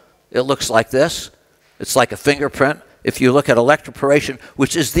control, it looks like this. It's like a fingerprint. If you look at electroporation,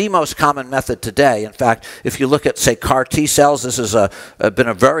 which is the most common method today, in fact, if you look at, say, CAR T cells, this has been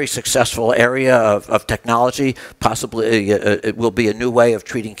a very successful area of technology. Possibly it will be a new way of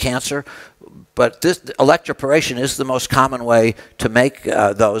treating cancer. But this electroporation is the most common way to make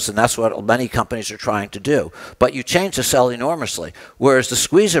those, and that's what many companies are trying to do. But you change the cell enormously, whereas the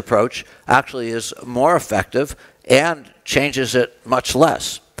squeeze approach actually is more effective and changes it much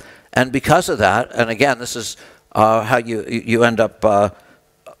less. And because of that, and again, this is how you end up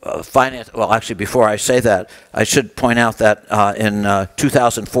finding, well, actually, before I say that, I should point out that in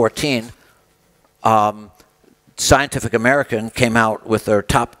 2014, Scientific American came out with their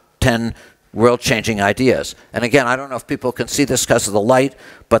top 10 world-changing ideas. And again, I don't know if people can see this because of the light,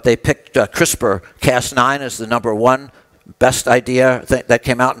 but they picked CRISPR-Cas9 as the #1 best idea that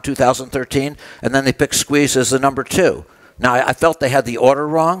came out in 2013, and then they picked squeeze as the #2. Now, I felt they had the order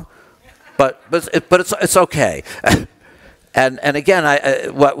wrong, but it's okay. And again,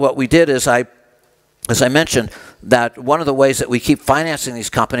 what we did is as I mentioned, that one of the ways that we keep financing these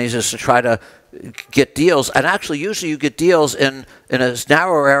companies is to try to get deals, and actually usually you get deals in as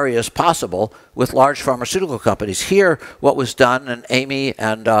narrow area as possible with large pharmaceutical companies. Here, what was done, and Amy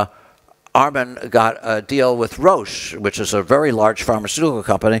and Armin got a deal with Roche, which is a very large pharmaceutical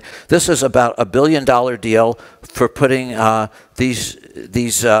company. This is about $1 billion deal for putting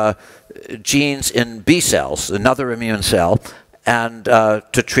these genes in B cells, another immune cell, and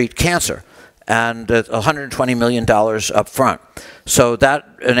to treat cancer. And $120 million up front. So that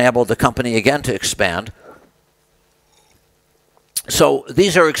enabled the company again to expand. So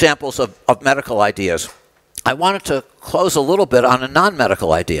these are examples of medical ideas. I wanted to close a little bit on a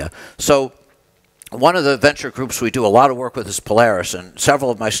non-medical idea. So one of the venture groups we do a lot of work with is Polaris, and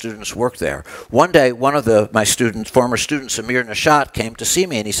several of my students work there. One day, one of my former students, Amir Nishat, came to see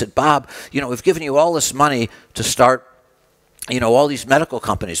me, and he said, Bob, you know, we've given you all this money to start, you know, all these medical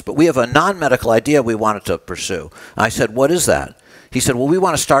companies, but we have a non-medical idea we wanted to pursue. I said, what is that? He said, well, we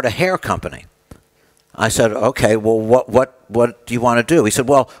want to start a hair company. I said, okay, well, what do you want to do? He said,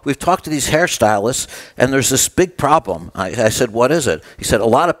 well, we've talked to these hairstylists, and there's this big problem. I said, what is it? He said, a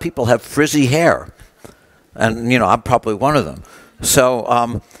lot of people have frizzy hair. And, you know, I'm probably one of them.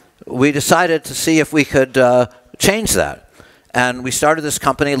 So we decided to see if we could change that. And we started this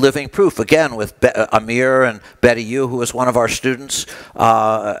company, Living Proof, again, with Amir and Betty Yu, who was one of our students.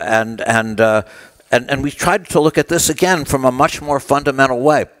 And we tried to look at this, again, from a much more fundamental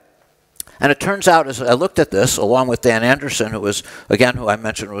way. And it turns out, as I looked at this, along with Dan Anderson, who was, again, who I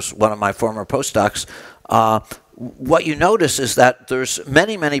mentioned was one of my former postdocs, what you notice is that there's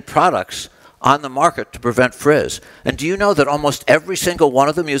many, many products on the market to prevent frizz. And do you know that almost every single one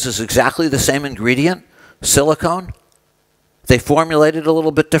of them uses exactly the same ingredient, silicone? They formulate it a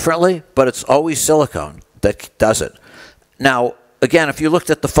little bit differently, but it's always silicone that does it. Now, again, if you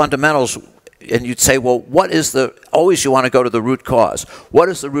looked at the fundamentals, and you'd say, well, what is always you want to go to the root cause. What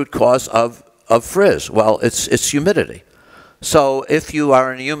is the root cause of frizz? Well, it's humidity. So if you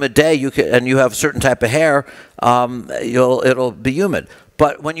are in a humid day and you have a certain type of hair, it'll be humid.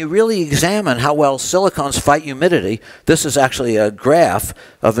 But when you really examine how well silicones fight humidity, this is actually a graph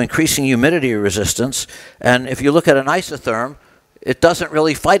of increasing humidity resistance. And if you look at an isotherm, it doesn't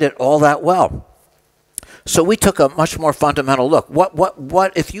really fight it all that well. So we took a much more fundamental look.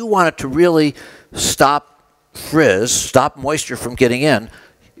 What if you wanted to really stop frizz, stop moisture from getting in,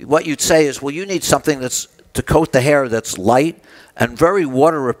 what you'd say is, well, you need something that's to coat the hair that's light and very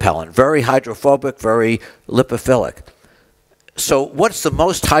water repellent, very hydrophobic, very lipophilic. So what's the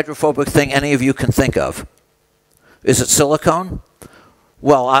most hydrophobic thing any of you can think of? Is it silicone?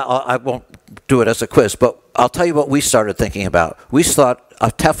 Well, I won't do it as a quiz, but I'll tell you what we started thinking about. We thought a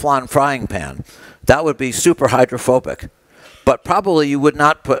Teflon frying pan. That would be super hydrophobic. But probably you would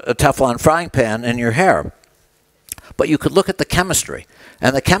not put a Teflon frying pan in your hair. But you could look at the chemistry.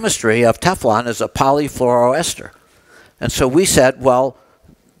 And the chemistry of Teflon is a polyfluoroester. And so we said, well,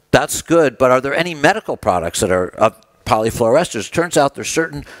 that's good, but are there any medical products that are of polyfluoroesters? It turns out there's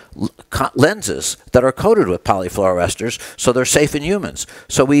certain lenses that are coated with polyfluoroesters, so they're safe in humans.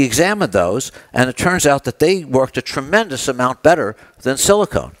 So we examined those, and it turns out that they worked a tremendous amount better than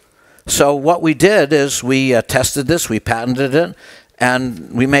silicone. So what we did is we tested this, we patented it,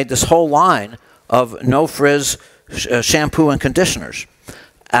 and we made this whole line of no-frizz shampoo and conditioners.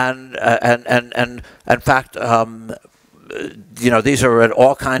 And in fact, you know, these are at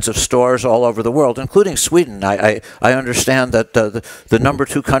all kinds of stores all over the world, including Sweden. I understand that the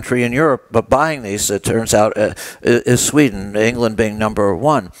 #2 country in Europe buying these, it turns out, is Sweden, England being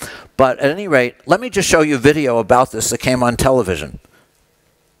 #1. But at any rate, let me just show you a video about this that came on television.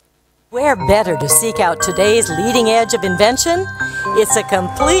 Where better to seek out today's leading edge of invention? It's a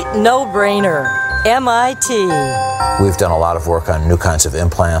complete no-brainer. MIT. We've done a lot of work on new kinds of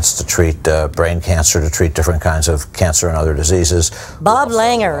implants to treat brain cancer, to treat different kinds of cancer and other diseases. Bob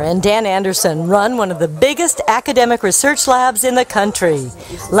Langer and Dan Anderson run one of the biggest academic research labs in the country.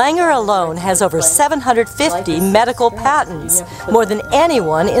 Langer alone has over 750 medical patents, more than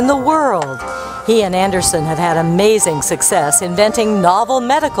anyone in the world. He and Anderson have had amazing success inventing novel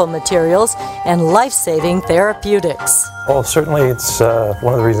medical materials and life-saving therapeutics. Well, certainly it's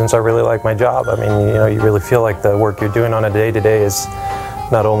one of the reasons I really like my job. I mean, you know, you really feel like the work you're doing on a day-to-day is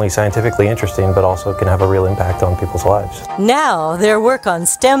not only scientifically interesting, but also can have a real impact on people's lives. Now, their work on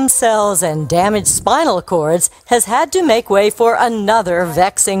stem cells and damaged spinal cords has had to make way for another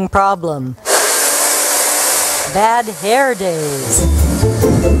vexing problem: bad hair days.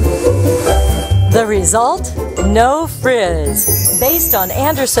 The result? No frizz. Based on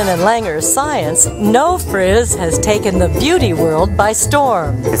Anderson and Langer's science, no frizz has taken the beauty world by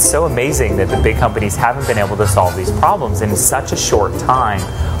storm. It's so amazing that the big companies haven't been able to solve these problems in such a short time.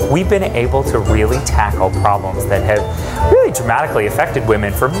 We've been able to really tackle problems that have really dramatically affected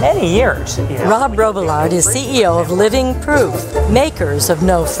women for many years. You know, Rob Robillard is CEO of Living Proof, makers of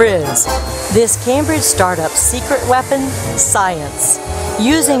No Frizz. This Cambridge startup secret weapon, science.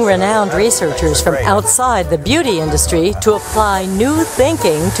 Using renowned researchers from outside the beauty industry to apply applying new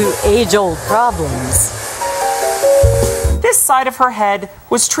thinking to age-old problems. This side of her head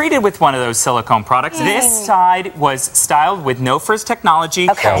was treated with one of those silicone products. This side was styled with no frizz technology.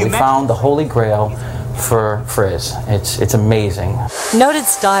 Okay. We found the holy grail for frizz. It's amazing. Noted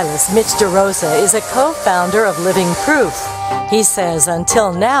stylist Mitch DeRosa is a co-founder of Living Proof. He says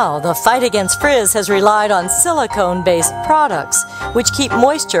until now, the fight against frizz has relied on silicone-based products, which keep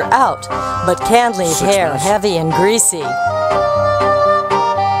moisture out, but can leave hair heavy and greasy.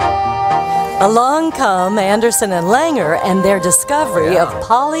 Along come Anderson and Langer and their discovery of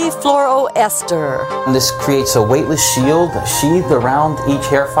polyfluoroester. And this creates a weightless shield sheathed around each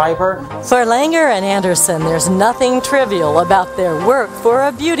hair fiber. For Langer and Anderson, there's nothing trivial about their work for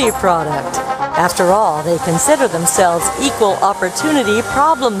a beauty product. After all, they consider themselves equal opportunity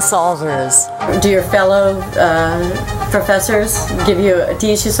problem solvers. Do your fellow professors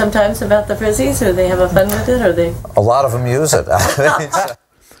teach you sometimes about the frizzies, or they have a fun with it, or they? A lot of them use it.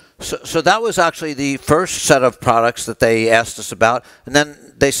 So that was actually the first set of products that they asked us about, and then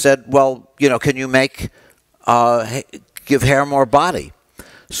they said, well, you know, can you make give hair more body?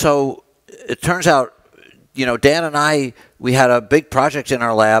 So it turns out, you know, Dan and I, we had a big project in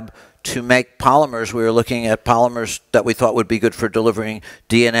our lab to make polymers. We were looking at polymers that we thought would be good for delivering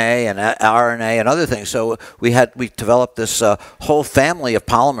DNA and RNA and other things. So we developed this whole family of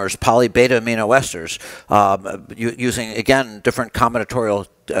polymers, poly-beta amino esters, using, again, different combinatorial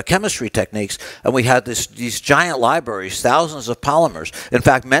chemistry techniques, and we had these giant libraries, thousands of polymers. In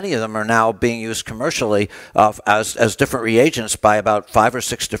fact, many of them are now being used commercially as different reagents by about 5 or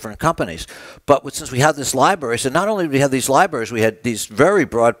 6 different companies. But since we had this library, so not only did we have these libraries, we had these very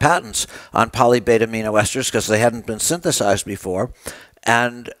broad patents on poly-beta amino esters because they hadn't been synthesized before,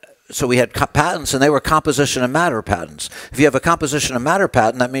 and so we had patents, and they were composition of matter patents. If you have a composition of matter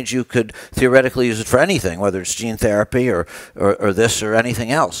patent, that means you could theoretically use it for anything, whether it's gene therapy or this or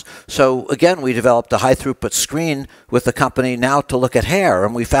anything else. So again, we developed a high-throughput screen with the company now to look at hair,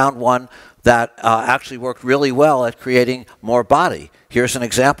 and we found one that actually worked really well at creating more body. Here's an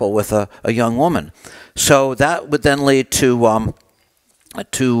example with a young woman. So that would then lead to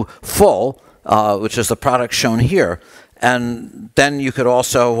Full, which is the product shown here. And then you could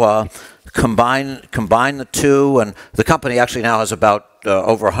also combine the two, and the company actually now has about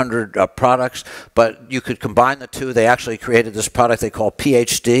over 100 products, but you could combine the two. They actually created this product they call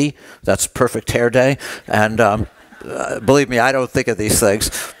PhD, that's Perfect Hair Day, and believe me, I don't think of these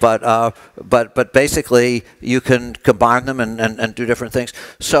things, but basically you can combine them and do different things.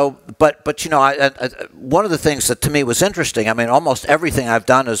 So, but you know, one of the things that to me was interesting, I mean, almost everything I've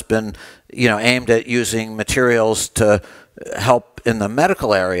done has been, you know, aimed at using materials to help in the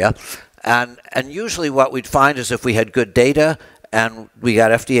medical area, and usually what we'd find is if we had good data and we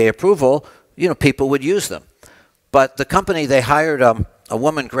got FDA approval, you know, people would use them. But the company, they hired a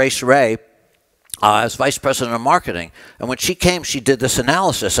woman, Grace Ray, as vice president of marketing. And when she came, she did this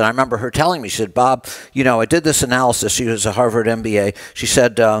analysis. And I remember her telling me, she said, Bob, you know, I did this analysis. She was a Harvard MBA. She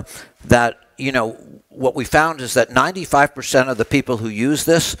said that, you know, what we found is that 95% of the people who use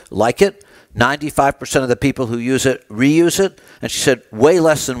this like it. 95% of the people who use it reuse it. And she said way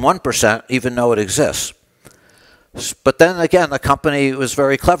less than 1% even know it exists. But then again, the company was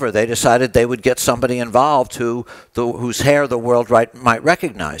very clever. They decided they would get somebody involved whose hair the world might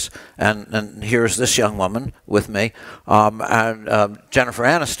recognize. And here's this young woman with me, Jennifer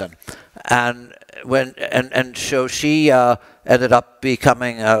Aniston. And so she ended up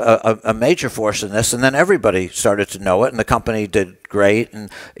becoming a major force in this, and then everybody started to know it, and the company did great,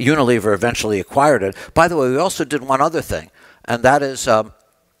 and Unilever eventually acquired it. By the way, we also did one other thing, and that is,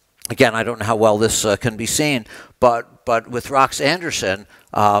 again, I don't know how well this can be seen, but with Rox Anderson,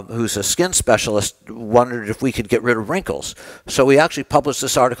 who's a skin specialist, wondered if we could get rid of wrinkles. So we actually published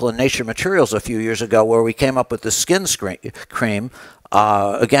this article in Nature Materials a few years ago where we came up with this skin cream,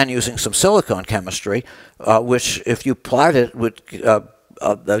 again using some silicone chemistry, which if you applied it would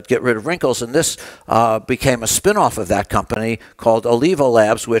get rid of wrinkles, and this became a spin-off of that company called Olivo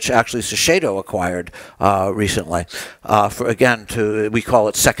Labs, which actually Shiseido acquired recently. For again, we call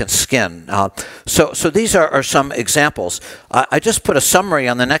it second skin. So these are some examples. I just put a summary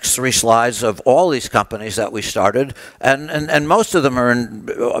on the next 3 slides of all these companies that we started, and most of them are in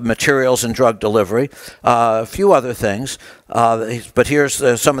materials and drug delivery. A few other things. But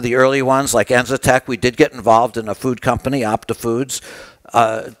here's some of the early ones, like Enzotech. We did get involved in a food company, Opta Foods.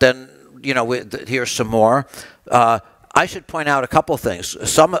 Then, you know, here's some more. I should point out a couple things.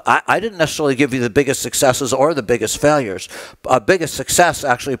 I didn't necessarily give you the biggest successes or the biggest failures. Biggest success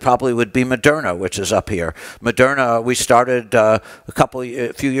actually probably would be Moderna, which is up here. Moderna, we started a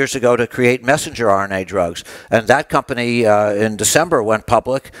few years ago to create messenger RNA drugs, and that company in December went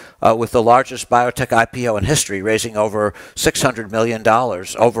public with the largest biotech IPO in history, raising over $600 million.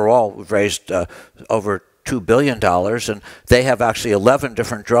 Overall, we've raised over $2 billion, and they have actually 11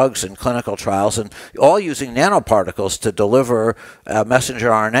 different drugs in clinical trials, and all using nanoparticles to deliver messenger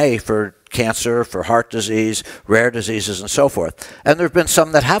RNA for cancer, for heart disease, rare diseases, and so forth. And there have been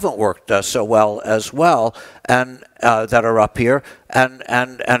some that haven't worked so well as well, and that are up here. And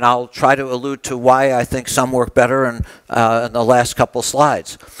I'll try to allude to why I think some work better in the last couple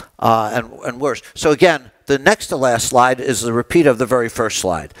slides, and worse. So again, the next to last slide is the repeat of the very first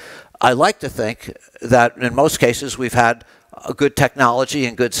slide. I like to think that in most cases we've had a good technology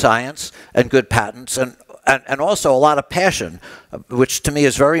and good science and good patents and also a lot of passion, which to me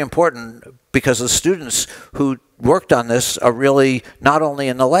is very important because the students who worked on this are really not only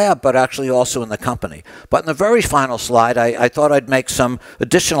in the lab but actually also in the company. But in the very final slide, I thought I'd make some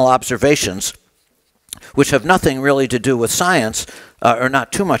additional observations which have nothing really to do with science, or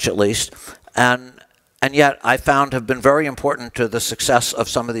not too much at least, and yet I found have been very important to the success of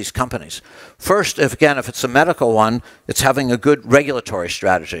some of these companies. First, if it's a medical one, it's having a good regulatory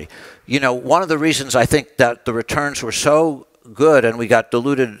strategy. You know, one of the reasons I think that the returns were so good and we got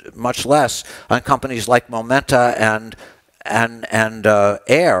diluted much less on companies like Momenta and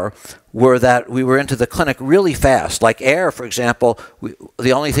Air were that we were into the clinic really fast. Like Air, for example,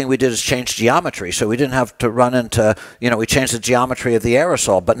 the only thing we did is change geometry, so we didn't have to run into, we changed the geometry of the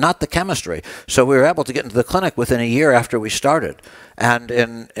aerosol, but not the chemistry. So we were able to get into the clinic within a year after we started. And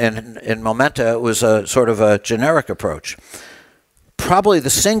in Momenta, it was a sort of a generic approach. Probably the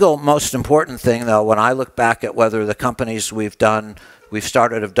single most important thing, though, when I look back at whether the companies we've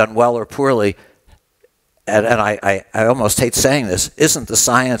started have done well or poorly, and I almost hate saying this, isn't the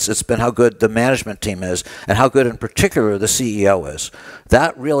science, it's been how good the management team is and how good in particular the CEO is.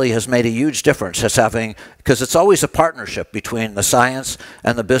 That really has made a huge difference, because it's always a partnership between the science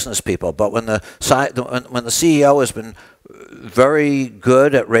and the business people. But when the CEO has been very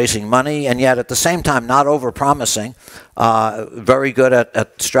good at raising money and yet at the same time not over-promising, very good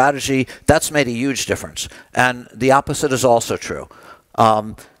at strategy, that's made a huge difference. And the opposite is also true.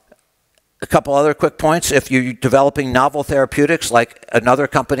 A couple other quick points. If you're developing novel therapeutics, like another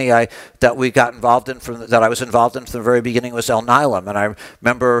company that we got involved in that I was involved in from the very beginning was Alnylam, and I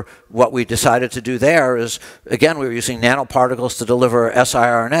remember what we decided to do there is, again, we were using nanoparticles to deliver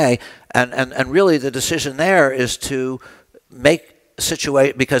siRNA, and really the decision there is to make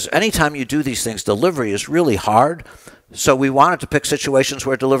because anytime you do these things, delivery is really hard. So we wanted to pick situations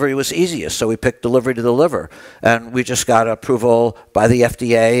where delivery was easiest, so we picked delivery to the liver. And we just got approval by the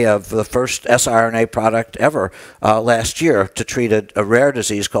FDA of the first siRNA product ever last year to treat a rare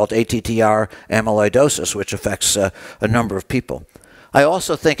disease called ATTR amyloidosis, which affects a number of people. I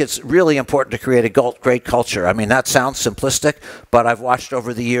also think it's really important to create a great culture. I mean, that sounds simplistic, but I've watched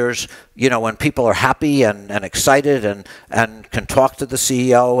over the years, when people are happy and excited and can talk to the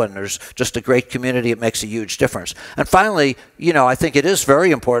CEO and there's just a great community, it makes a huge difference. And finally, I think it is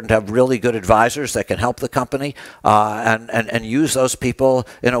very important to have really good advisors that can help the company and use those people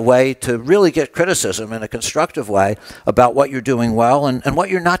in a way to really get criticism in a constructive way about what you're doing well and what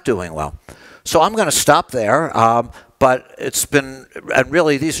you're not doing well. So I'm going to stop there. But it's been, and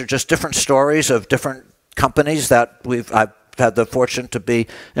really these are just different stories of different companies that I've had the fortune to be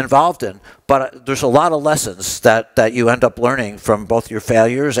involved in. But there's a lot of lessons that you end up learning from both your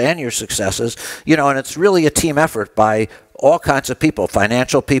failures and your successes, and it's really a team effort by all kinds of people,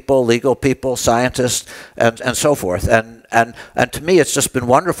 financial people, legal people, scientists, and so forth. And to me, it's just been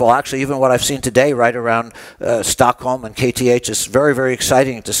wonderful. Actually, even what I've seen today right around Stockholm and KTH is very, very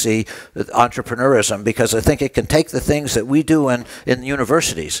exciting to see entrepreneurism, because I think it can take the things that we do in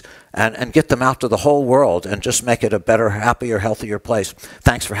universities and get them out to the whole world and just make it a better, happier, healthier place.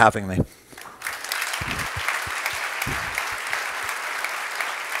 Thanks for having me.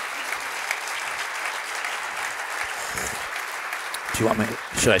 Do you want me?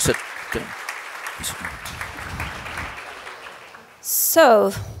 Should I sit?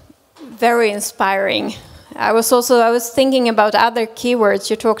 So, very inspiring. I was thinking about other keywords.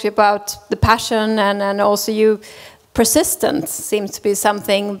 You talked about the passion and also persistence seems to be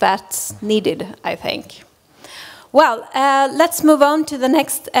something that's needed, I think. Well, let's move on to the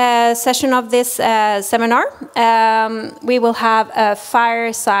next session of this seminar. We will have a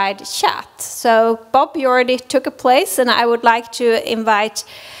fireside chat. So, Bob, you already took a place, and I would like to invite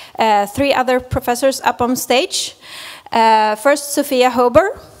 3 other professors up on stage. First, Sophia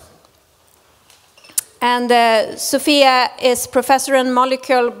Hober. And Sophia is Professor in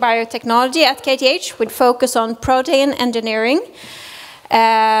Molecular Biotechnology at KTH with focus on protein engineering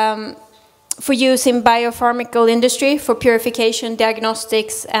for use in biopharmaceutical industry for purification,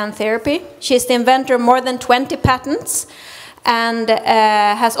 diagnostics, and therapy. She is the inventor of more than 20 patents and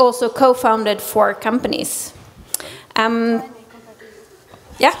has also co-founded 4 companies.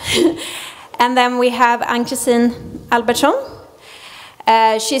 Yeah. And then we have Ann-Christine Albertsson.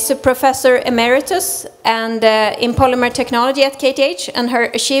 She's a Professor Emeritus and in Polymer Technology at KTH, and her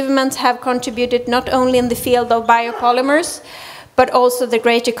achievements have contributed not only in the field of biopolymers, but also the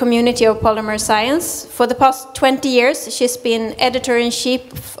greater community of polymer science. For the past 20 years, she's been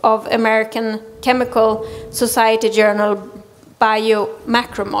editor-in-chief of American Chemical Society journal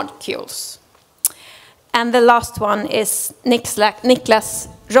Biomacromolecules. And the last one is Niclas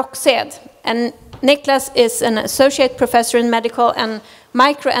Roxhed. And Niclas is an Associate Professor in Medical and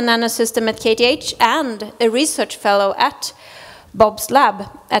Micro and Nanosystem at KTH and a research fellow at Bob's lab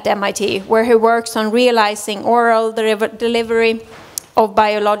at MIT, where he works on realizing oral delivery of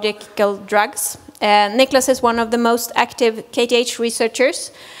biological drugs. Niclas is one of the most active KTH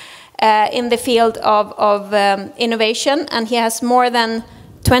researchers in the field of innovation, and he has more than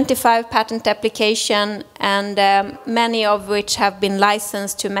 25 patent applications, and many of which have been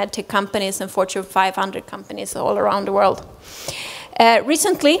licensed to medtech companies and Fortune 500 companies all around the world.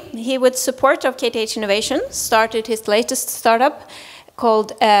 Recently, he, with support of KTH Innovation, started his latest startup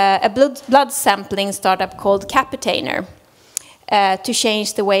called a blood sampling startup called Capitainer to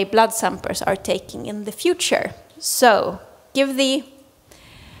change the way blood samples are taken in the future. So, give the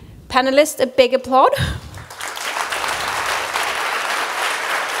panelists a big applause.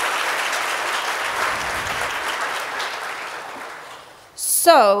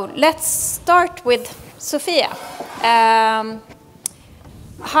 So let's start with Sophia.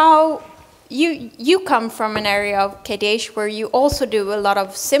 How you come from an area of KTH where you also do a lot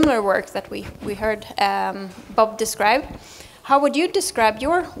of similar work that we heard Bob describe. How would you describe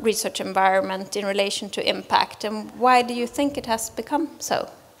your research environment in relation to impact, and why do you think it has become so?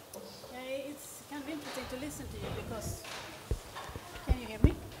 It's kind of interesting to listen to you because, can you hear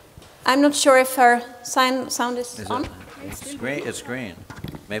me? I'm not sure if her sound is on. It's green. It's green.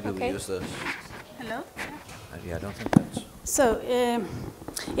 Maybe okay. We use this. Hello? Yeah, I don't think that's... So,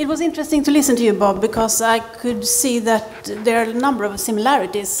 it was interesting to listen to you, Bob, because I could see that there are a number of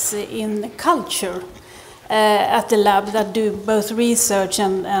similarities in culture at the lab that do both research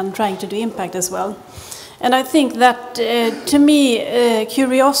and trying to do impact as well. And I think that, to me,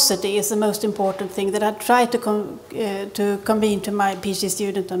 curiosity is the most important thing that I try to convey to my PhD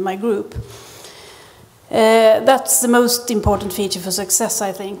student and my group. That's the most important feature for success,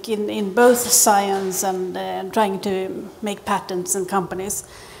 I think, in both science and trying to make patents and companies.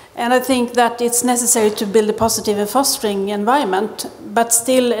 And I think that it's necessary to build a positive and fostering environment, but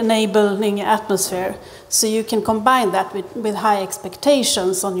still enabling atmosphere, so you can combine that with high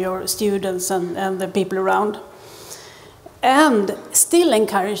expectations on your students and the people around. And still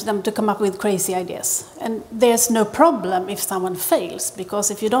encourage them to come up with crazy ideas. And there's no problem if someone fails,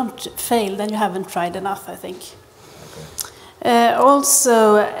 because if you don't fail, then you haven't tried enough, I think.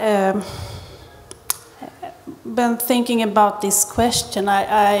 Also, when thinking about this question,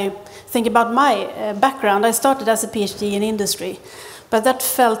 I think about my background. I started as a PhD in industry, but that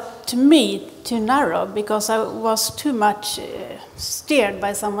felt to me too narrow because I was too much steered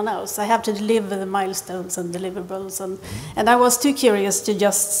by someone else. I have to deliver the milestones and deliverables, and I was too curious to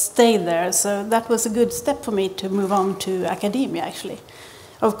just stay there. So that was a good step for me to move on to academia, actually.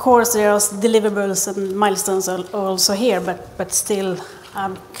 Of course, there are deliverables and milestones also here, but still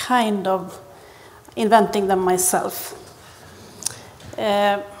I'm kind of inventing them myself.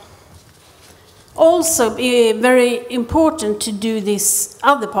 Also, very important to do this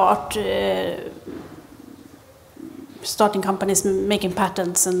other part, starting companies, making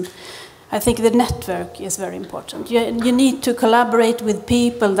patents, and I think the network is very important. You need to collaborate with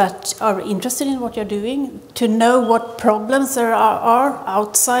people that are interested in what you're doing, to know what problems there are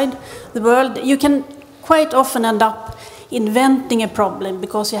outside the world. You can quite often end up inventing a problem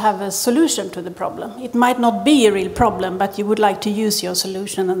because you have a solution to the problem. It might not be a real problem, but you would like to use your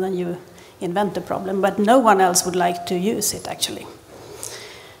solution, and then you invent the problem, but no one else would like to use it, actually.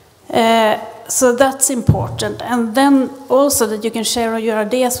 So that's important. And then also that you can share your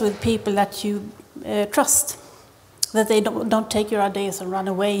ideas with people that you trust, that they don't take your ideas and run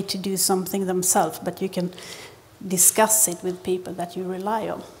away to do something themselves, but you can discuss it with people that you rely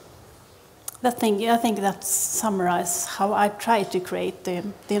on. I think that summarizes how I try to create the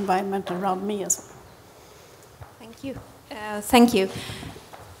environment around me as well. Thank Thank you. Thank you.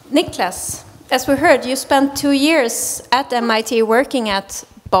 Niclas, as we heard, you spent 2 years at MIT working at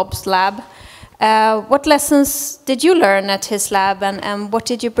Bob's lab. What lessons did you learn at his lab, and what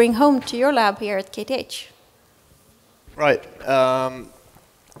did you bring home to your lab here at KTH? Right. I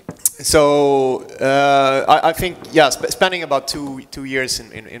think, yeah, spending about two years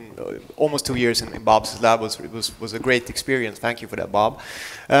almost 2 years in Bob's lab was a great experience. Thank you for that, Bob.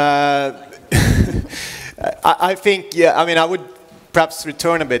 I think, yeah, I mean, I would perhaps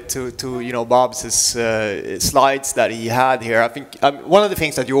return a bit to Bob's slides that he had here. I think one of the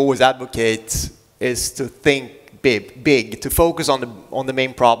things that you always advocate is to think big, to focus on the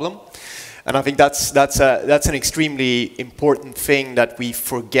main problem. And I think that's an extremely important thing that we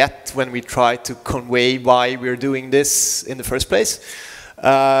forget when we try to convey why we're doing this in the first place.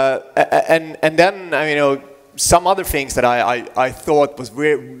 And then, I mean, some other things that I thought was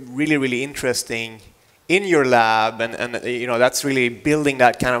really interesting in your lab, and that's really building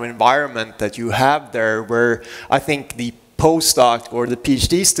that kind of environment that you have there, where I think the postdoc or the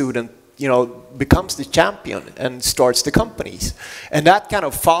PhD student becomes the champion and starts the companies, and that kind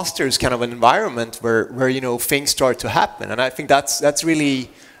of fosters kind of an environment where things start to happen. And I think that's really,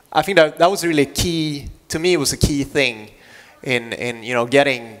 I think that was really key to me. It was a key thing in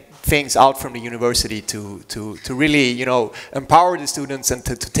getting things out from the university to really empower the students and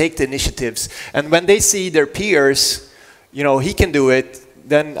to take the initiatives. And when they see their peers, he can do it,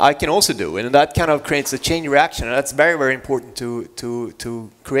 then I can also do it, and that kind of creates a chain reaction, and that's very important to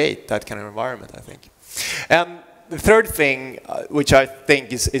create that kind of environment, I think. And the third thing, which I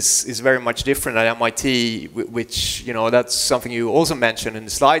think is very much different at MIT, which that's something you also mentioned in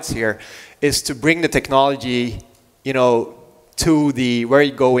the slides here, is to bring the technology, to where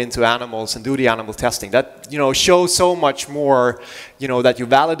you go into animals and do the animal testing. That shows so much more, that you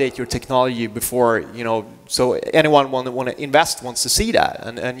validate your technology before, so anyone want to invest wants to see that,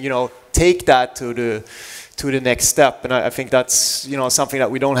 and take that to the next step. And I think that's something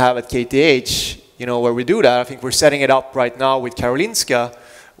that we don't have at KTH, where we do that. I think we're setting it up right now with Karolinska.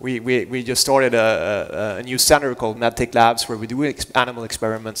 We just started a new center called MedTech Labs, where we do animal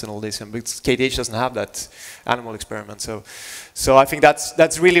experiments and all this, and KTH doesn't have that animal experiment. So I think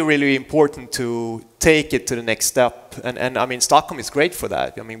that's really important to take it to the next step. And I mean, Stockholm is great for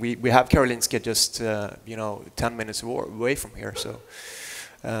that. I mean, we have Karolinska just 10 minutes away from here. So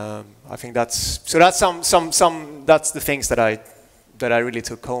I think that's that's the things that I really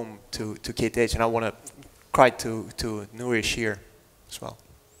took home to KTH, and I want to try to nourish here as well.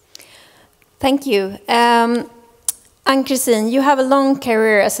 Thank you. Ann-Christine, you have a long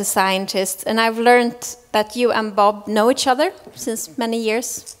career as a scientist, and I've learned that you and Bob know each other since many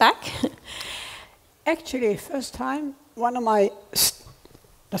years back. Actually, first time, one of my...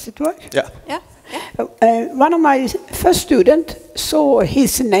 Does it work? Yeah. Yeah. One of my first students saw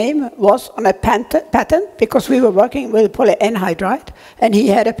his name was on a patent because we were working with polyanhydride, and he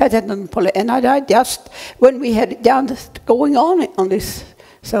had a patent on polyanhydride just when we had just going on this.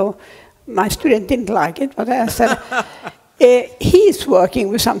 So my student didn't like it, but I said, he's working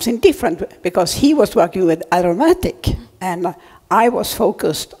with something different because he was working with aromatic, and I was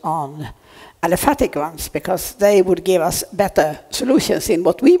focused on aliphatic ones because they would give us better solutions in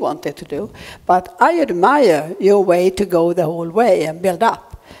what we wanted to do. But I admire your way to go the whole way and build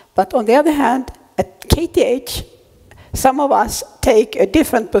up. But on the other hand, at KTH, some of us take a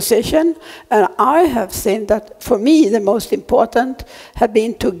different position, and I have seen that for me the most important have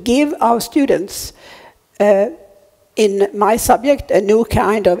been to give our students in my subject a new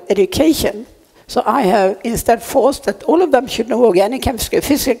kind of education. So I have instead forced that all of them should know organic chemistry,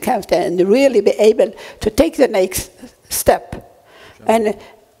 physical chemistry, and really be able to take the next step. Sure. And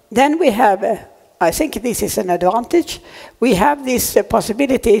then we have, I think this is an advantage, we have this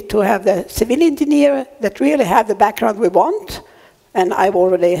possibility to have the civil engineer that really have the background we want, and I've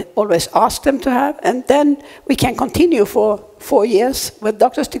always asked them to have, and then we can continue for 4 years with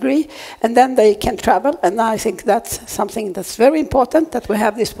doctor's degree, and then they can travel, and I think that's something that's very important, that we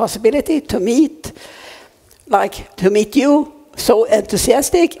have this possibility to meet you, so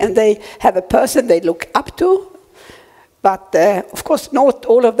enthusiastic, and they have a person they look up to. But of course, not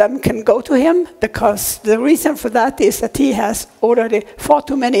all of them can go to him, because the reason for that is that he has already far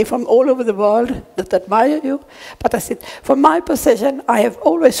too many from all over the world that admire you. But I said, from my position, I have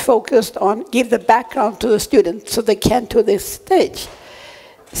always focused on give the background to the students so they can to this stage.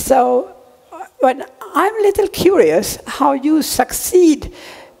 So when I'm a little curious how you succeed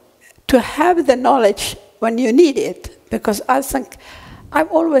to have the knowledge when you need it, because I think I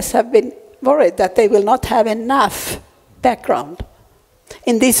always have been worried that they will not have enough background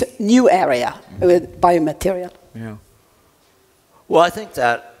in this new area with biomaterial. Yeah. Well, I think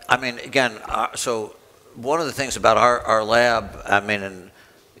that, I mean, again, so one of the things about our lab, I mean, and,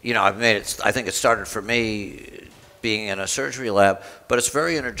 you know, I think it started for me being in a surgery lab, but it's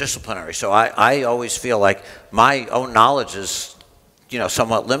very interdisciplinary. So I always feel like my own knowledge is, you know,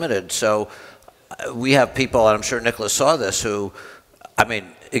 somewhat limited. So we have people, and I'm sure Niclas saw this, who, I mean,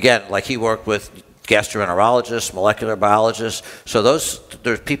 again, like he worked with gastroenterologists, molecular biologists. So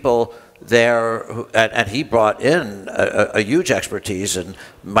there's people there, who, and he brought in a huge expertise in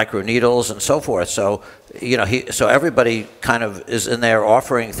microneedles and so forth. So, you know, so everybody kind of is in there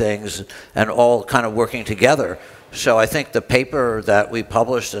offering things and all kind of working together. So I think the paper that we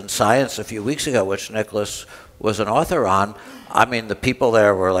published in Science a few weeks ago, which Niclas was an author on, I mean, the people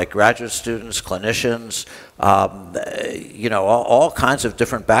there were like graduate students, clinicians, you know, all kinds of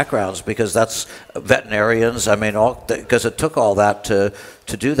different backgrounds, because that's veterinarians. I mean, because it took all that to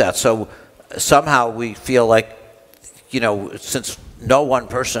do that. So somehow we feel like, you know, since no one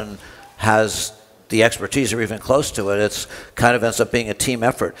person has the expertise or even close to it, it's kind of ends up being a team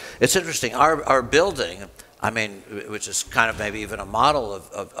effort. It's interesting. Our building, I mean, which is kind of maybe even a model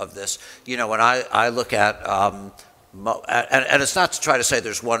of this, you know, when I look at, and it's not to try to say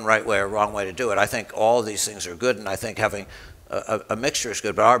there's one right way or wrong way to do it. I think all of these things are good, and I think having a mixture is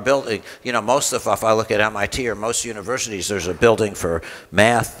good. But our building, you know, most of, if I look at MIT or most universities, there's a building for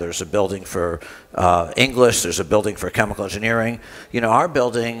math, there's a building for English, there's a building for chemical engineering. You know, our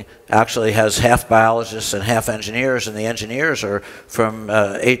building actually has half biologists and half engineers, and the engineers are from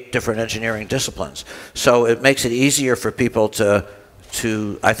 8 different engineering disciplines. So it makes it easier for people to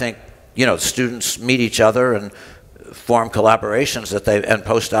I think, you know, students meet each other and form collaborations that and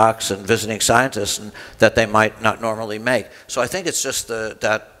postdocs and visiting scientists and that they might not normally make. So I think it's just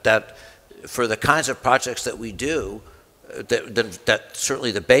that for the kinds of projects that we do, that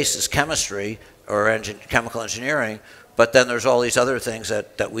certainly the base is chemistry or chemical engineering, but then there's all these other things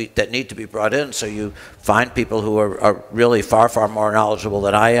that need to be brought in. So you find people who are really far more knowledgeable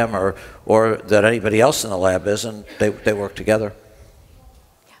than I am or that anybody else in the lab is, and they work together.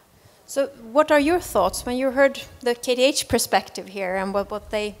 So what are your thoughts when you heard the KTH perspective here and what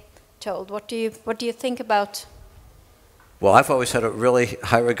they told? What do you think about? Well, I've always had a really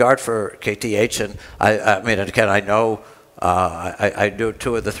high regard for KTH, and I mean, again, I know I knew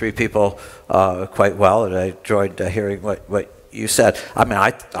 2 of the 3 people quite well, and I enjoyed hearing what you said. I mean,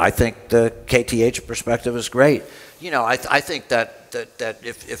 I think the KTH perspective is great. You know, I think that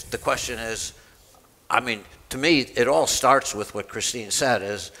if the question is, I mean, to me, it all starts with what Christine said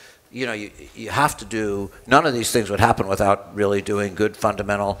is, you know, you have to do, none of these things would happen without really doing good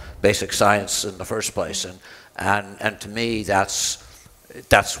fundamental basic science in the first place. And to me, that's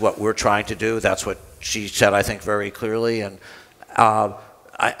what we're trying to do. That's what she said, I think, very clearly. And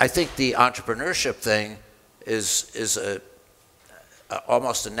I think the entrepreneurship thing is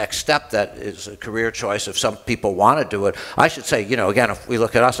almost the next step that is a career choice if some people want to do it. I should say, you know, again, if we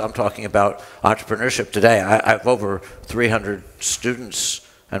look at us, I'm talking about entrepreneurship today. I have over 300 students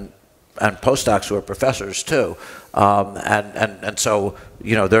and postdocs who are professors too, and so,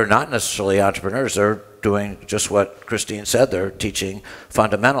 you know, they're not necessarily entrepreneurs. They're doing just what Christine said. They're teaching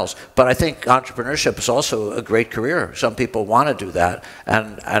fundamentals. But I think entrepreneurship is also a great career. Some people want to do that,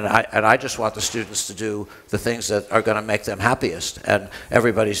 and I just want the students to do the things that are going to make them happiest. And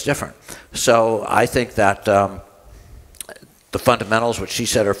everybody's different. So I think that the fundamentals, which she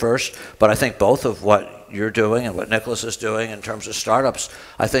said, are first. But I think both of what you're doing and what Niclas is doing in terms of startups,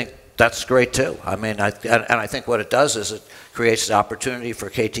 I think that's great too. I mean, I think what it does is it creates the opportunity for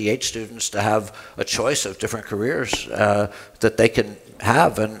KTH students to have a choice of different careers that they can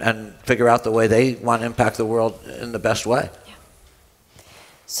have and figure out the way they want to impact the world in the best way. Yeah.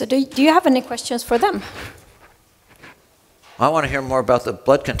 So do you have any questions for them? I want to hear more about the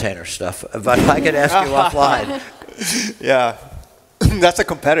blood container stuff, but I could ask you offline. Yeah. That's a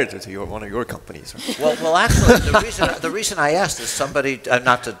competitor to one of your companies. Right? Well, actually, the reason I asked is somebody,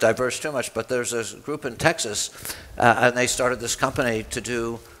 not to diverge too much, but there's a group in Texas, and they started this company to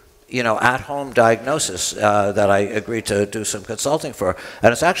do, you know, at-home diagnosis that I agreed to do some consulting for.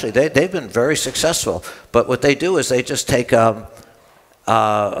 And it's actually, they've been very successful. But what they do is they just take, you know,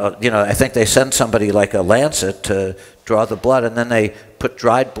 I think they send somebody like a lancet to draw the blood, and then they put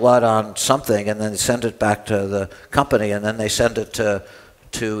dried blood on something, and then they send it back to the company, and then they send it to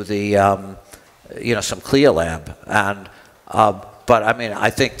the, you know, some CLIA lab. And but I mean, I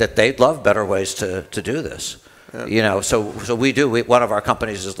think that they'd love better ways to do this. Yeah. You know, so we do. One of our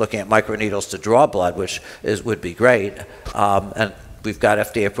companies is looking at microneedles to draw blood, which would be great, and we've got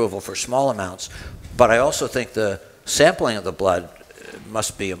FDA approval for small amounts. But I also think the sampling of the blood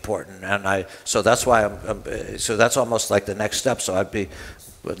must be important, and so that's why so that's almost like the next step. So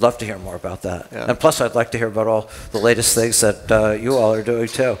would love to hear more about that, and plus I'd like to hear about all the latest things that you all are doing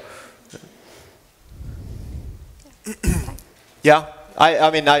too. Yeah,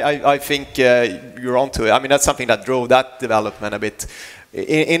 I think you're onto it. I mean, that's something that drove that development a bit.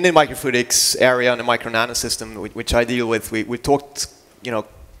 In the microfluidics area and the micro nano system, which I deal with, we talked,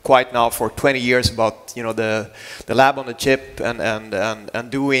 quite now for 20 years about, the lab on the chip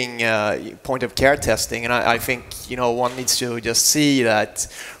and doing point of care testing. And I think, one needs to just see that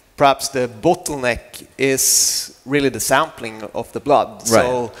perhaps the bottleneck is really the sampling of the blood. Right.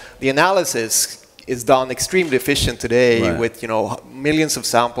 So the analysis is done extremely efficient today, right, with millions of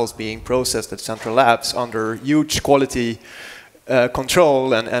samples being processed at central labs under huge quality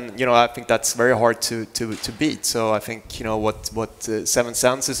control, and I think that's very hard to beat. So I think what Seven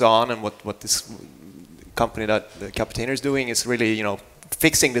Sense is on, and what this company that the Capitainer is doing is really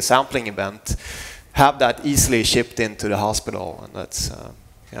fixing the sampling event, have that easily shipped into the hospital, and that's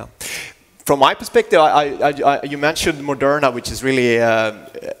yeah. From my perspective, you mentioned Moderna, which is really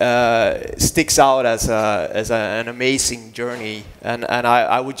sticks out as an amazing journey, and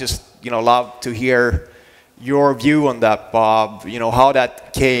I would just love to hear your view on that, Bob. How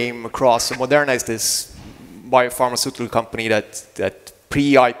that came across. So Moderna is this biopharmaceutical company that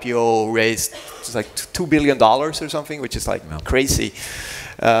pre-IPO raised just like $2 billion or something, which is like crazy.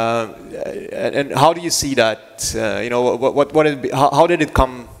 And how do you see that? How did it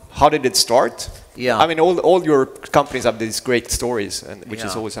come? How did it start? Yeah. I mean, all your companies have these great stories, which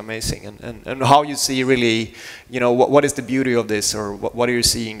is always amazing. And how you see really, what is the beauty of this, or what are you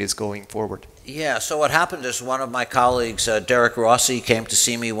seeing this going forward? Yeah, so what happened is one of my colleagues, Derek Rossi, came to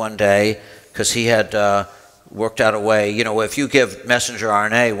see me one day because he had worked out a way, if you give messenger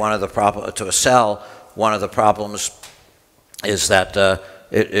RNA to a cell, one of the problems is that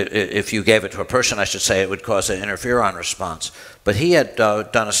if you gave it to a person, I should say, it would cause an interferon response. But he had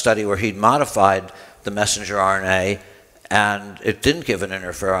done a study where he'd modified the messenger RNA, and it didn't give an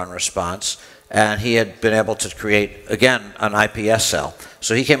interferon response, and he had been able to create, again, an iPS cell.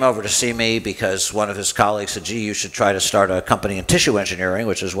 So he came over to see me because one of his colleagues said, gee, you should try to start a company in tissue engineering,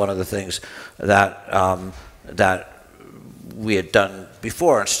 which is one of the things that, that we had done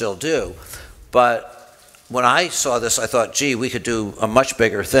before and still do. But when I saw this, I thought, gee, we could do a much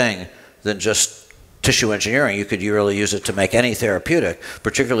bigger thing than just tissue engineering. You could really use it to make any therapeutic,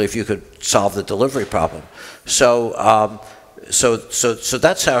 particularly if you could solve the delivery problem. So, so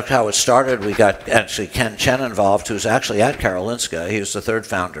that's how it started. We got actually Ken Chen involved, who's actually at Karolinska. He was the third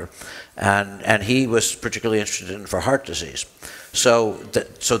founder, and he was particularly interested in for heart disease. So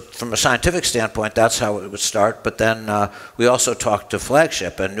from a scientific standpoint, that's how it would start. But then we also talked to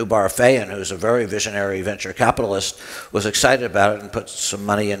Flagship, and Nubar Fayan, who's a very visionary venture capitalist, was excited about it and put some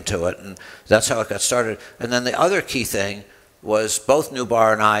money into it, and that's how it got started. And then the other key thing was both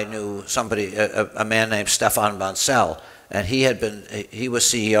Nubar and I knew somebody, a man named Stefan Bancel, and he was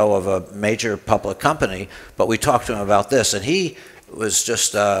CEO of a major public company, but we talked to him about this, and he was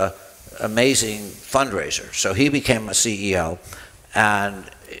just an amazing fundraiser. So he became a CEO, and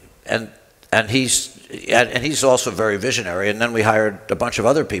he's also very visionary. And then we hired a bunch of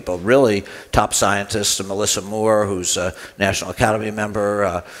other people, really top scientists, Melissa Moore, who's a National Academy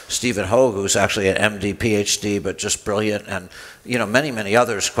member, Stephen Hogue, who's actually an MD, PhD, but just brilliant, and many, many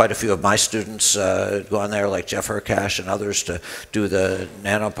others. Quite a few of my students go on there, like Jeff Herkash and others, to do the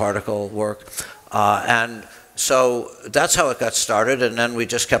nanoparticle work. And so that's how it got started, and then we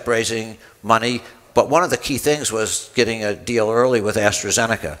just kept raising money. But one of the key things was getting a deal early with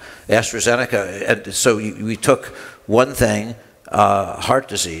AstraZeneca. And so we took one thing, heart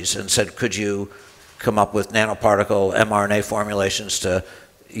disease, and said, could you come up with nanoparticle mRNA formulations to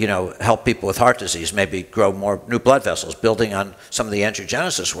help people with heart disease, maybe grow more new blood vessels, building on some of the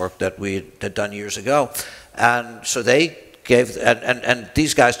angiogenesis work that we had done years ago. And so they gave, and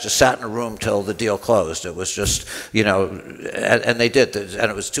these guys just sat in a room till the deal closed. It was just, and they did, and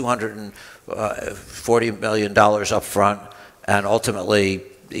it was $240 million up front, and ultimately,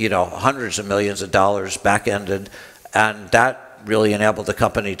 hundreds of millions of dollars back-ended, and that really enabled the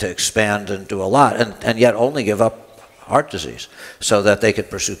company to expand and do a lot, and yet only give up heart disease, so that they could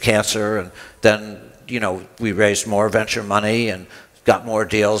pursue cancer. And then, we raised more venture money and got more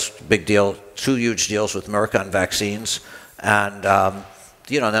deals, big deal, 2 huge deals with Merck on vaccines, and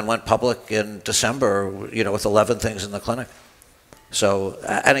then went public in December, with 11 things in the clinic. So,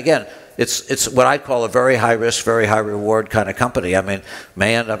 and again, it's what I call a very high risk, very high reward kind of company. I mean,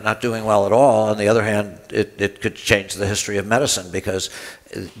 may end up not doing well at all. On the other hand, it could change the history of medicine because,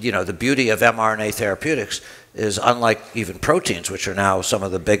 you know, the beauty of mRNA therapeutics is unlike even proteins, which are now some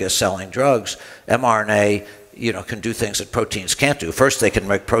of the biggest selling drugs, mRNA, you know, can do things that proteins can't do. First, they can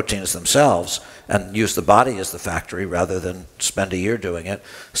make proteins themselves and use the body as the factory rather than spend a year doing it.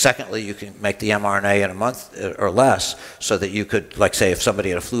 Secondly, you can make the mRNA in a month or less so that you could, like say, if somebody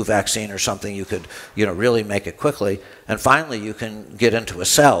had a flu vaccine or something, you could, you know, really make it quickly. And finally, you can get into a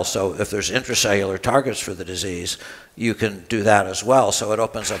cell. So if there's intracellular targets for the disease, you can do that as well. So it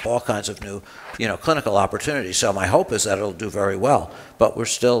opens up all kinds of new, you know, clinical opportunities. So my hope is that it'll do very well. But we're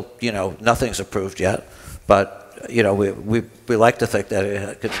still, you know, nothing's approved yet. But, you know, we like to think that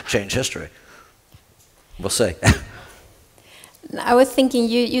it could change history. We'll see. I was thinking,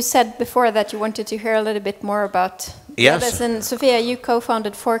 you said before that you wanted to hear a little bit more about medicine. Sophia, you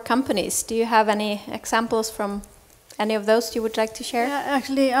co-founded 4 companies. Do you have any examples from any of those you would like to share? Yeah,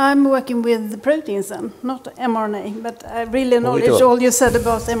 actually, I'm working with the proteins then, not mRNA. But I really acknowledge all you said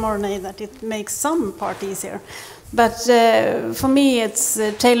about mRNA, that it makes some part easier. But for me, it's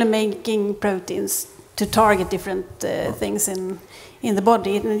tailor-making proteins to target different things in the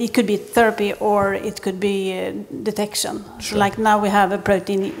body. It could be therapy or it could be detection. Sure. So like now we have a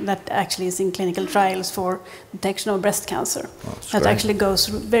protein that actually is in clinical trials for detection of breast cancer. That actually goes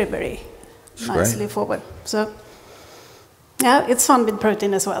very, very nicely forward. So yeah, it's fun with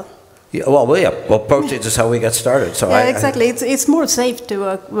protein as well. Yeah, well, proteins is how we get started. So yeah, exactly. It's more safe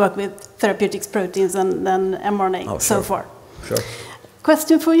to work with therapeutics proteins than mRNA so far. Sure.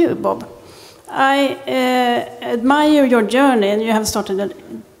 Question for you, Bob. I admire your journey, and you have started a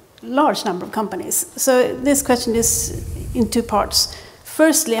large number of companies. So this question is in 2 parts.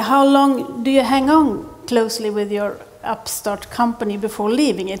 Firstly, how long do you hang on closely with your upstart company before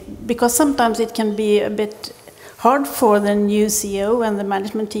leaving it? Because sometimes it can be a bit hard for the new CEO and the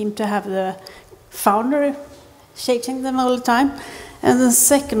management team to have the founder changing them all the time. And the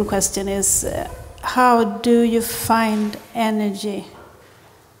second question is, how do you find energy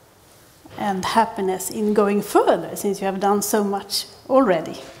and happiness in going further, since you have done so much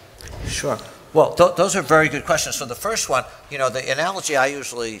already? Sure. Well, those are very good questions. So the first one, you know, the analogy I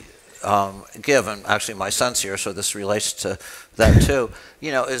usually give, and actually my son's here, so this relates to that too,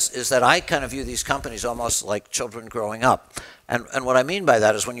 you know, is that I kind of view these companies almost like children growing up. And what I mean by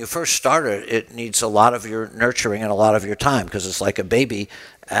that is when you first start it, it needs a lot of your nurturing and a lot of your time, because it's like a baby,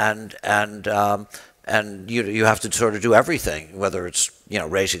 and you have to sort of do everything, whether it's, you know,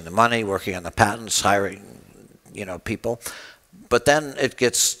 raising the money, working on the patents, hiring, you know, people. But then it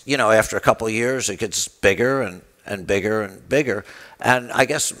gets, you know, after a couple of years, it gets bigger and bigger and bigger. And I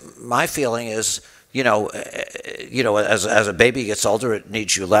guess my feeling is, you know, as a baby gets older, it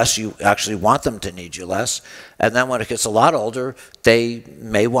needs you less. You actually want them to need you less. And then when it gets a lot older, they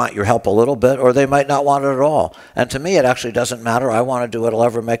may want your help a little bit, or they might not want it at all. And to me, it actually doesn't matter. I want to do what'll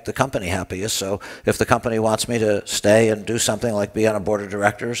ever make the company happiest. So if the company wants me to stay and do something like be on a board of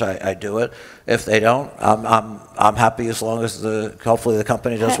directors, I do it. If they don't, I'm happy as long as hopefully the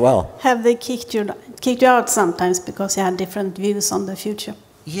company does well. Have they kicked you out sometimes because you had different views on the future?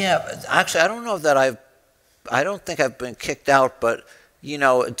 Yeah, actually, I don't know that I don't think I've been kicked out, but, you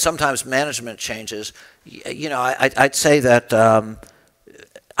know, sometimes management changes. You know, I'd say that,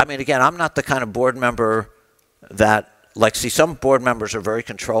 I mean, again, I'm not the kind of board member that, like, see, some board members are very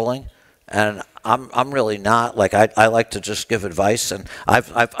controlling, and I'm really not. Like, I like to just give advice, and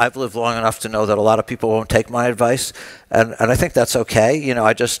I've lived long enough to know that a lot of people won't take my advice, and I think that's okay. You know,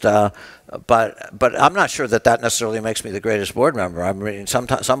 I just, but I'm not sure that necessarily makes me the greatest board member. I mean,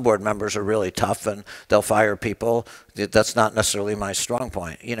 some board members are really tough, and they'll fire people. That's not necessarily my strong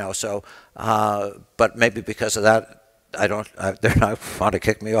point. You know, so, but maybe because of that, they're not want to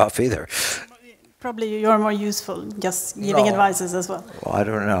kick me off either. Probably you're more useful just giving advices as well. Well, I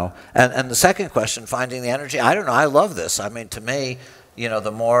don't know. And the second question, finding the energy, I don't know. I love this. I mean, to me, you know,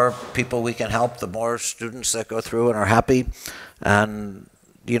 the more people we can help, the more students that go through and are happy, and,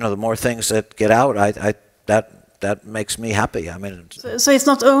 you know, the more things that get out, that makes me happy. I mean, so it's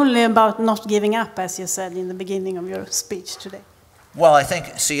not only about not giving up, as you said in the beginning of your speech today. Well, I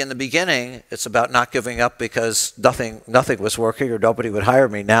think, see, in the beginning, it's about not giving up because nothing was working or nobody would hire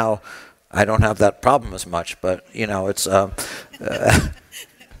me. Now, I don't have that problem as much, but, you know, it's, but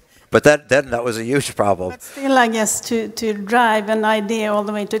that was a huge problem. But still, I guess, to drive an idea all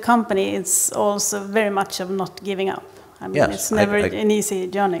the way to a company, it's also very much of not giving up. I mean, yes, it's never an easy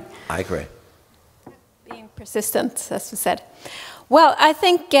journey. I agree. Being persistent, as you said. Well, I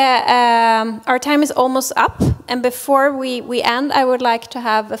think our time is almost up, And before we end, I would like to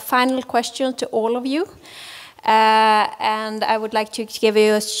have a final question to all of you. And I would like to give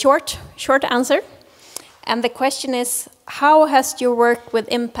you a short answer. And the question is, how has your work with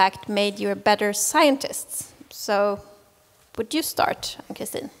impact made you a better scientist? So, would you start,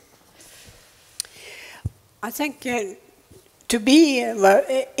 Ann-Kristin? I think to be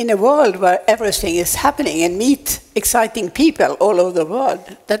in a world where everything is happening and meet exciting people all over the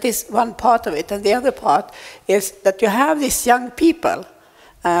world, that is one part of it. And the other part is that you have these young people.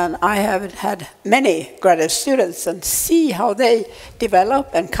 And I have had many graduate students and see how they develop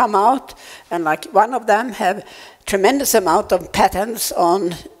and come out. And like one of them have tremendous amount of patents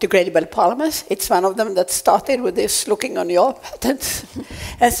on degradable polymers. It's one of them that started with this looking on your patents.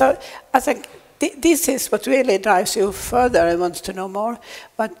 And so I think this is what really drives you further and wants to know more.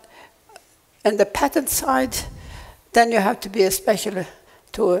 But on the patent side, then you have to be a special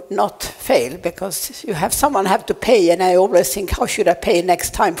to not fail, because you have someone have to pay, and I always think, how should I pay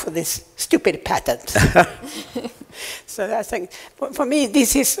next time for this stupid patent? So I think, for me,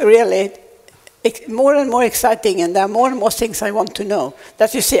 this is really more and more exciting, and there are more and more things I want to know.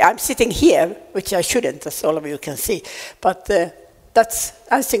 That you see, I'm sitting here, which I shouldn't, as all of you can see, but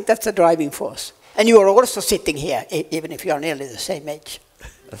I think that's a driving force. And you are also sitting here, even if you are nearly the same age.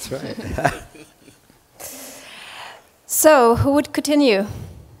 That's right. So, who would continue?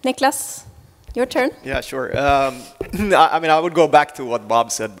 Niclas, your turn. Yeah, sure. I mean, I would go back to what Bob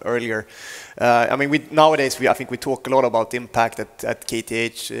said earlier. I mean, nowadays, I think we talk a lot about impact at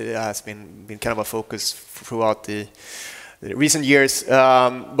KTH. It has been kind of a focus throughout the recent years.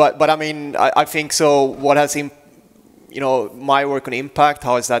 But I mean, I think so. What has my work on impact?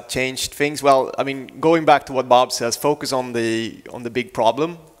 How has that changed things? Well, I mean, going back to what Bob says, focus on the big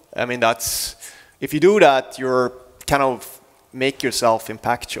problem. I mean, if you do that, you're kind of make yourself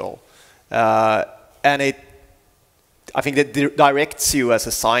impactful, and I think that directs you as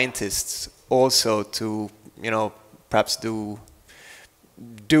a scientist also to perhaps do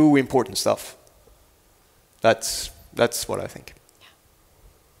important stuff. That's what I think.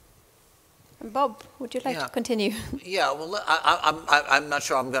 And Bob, would you like to continue? Yeah, well, I'm not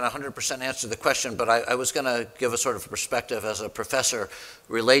sure I'm going to 100% answer the question, but I was going to give a sort of perspective as a professor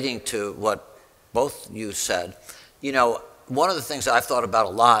relating to what both you said. One of the things I've thought about a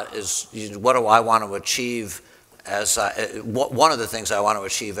lot is what do I want to achieve as one of the things I want to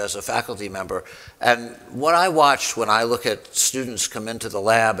achieve as a faculty member. And what I watch when I look at students come into the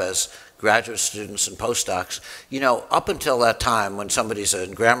lab as graduate students and postdocs, up until that time when somebody's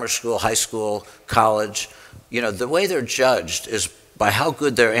in grammar school, high school, college, the way they're judged is by how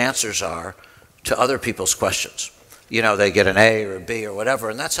good their answers are to other people's questions. They get an A or a B or whatever,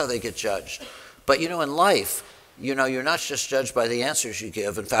 and that's how they get judged. But in life, you're not just judged by the answers you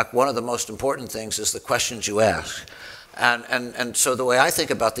give. In fact, one of the most important things is the questions you ask. And so the way I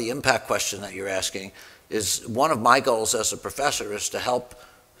think about the impact question that you're asking is one of my goals as a professor is to help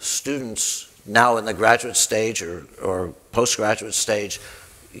students now in the graduate stage or postgraduate stage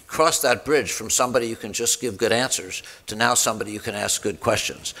cross that bridge from somebody you can just give good answers to now somebody you can ask good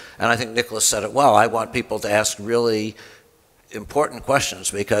questions. And I think Niclas said it well. I want people to ask really important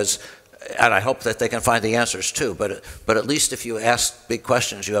questions because, and I hope that they can find the answers too, but at least if you ask big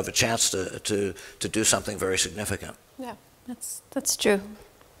questions, you have a chance to do something very significant. Yeah, that's true.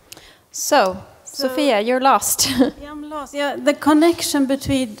 So Sophia, you're lost. Yeah, I'm lost. Yeah, the connection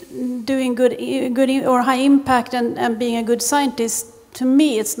between doing good or high impact and being a good scientist, to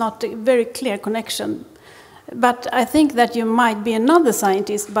me, it's not a very clear connection. But I think that you might be another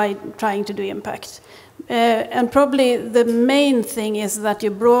scientist by trying to do impact. And probably the main thing is that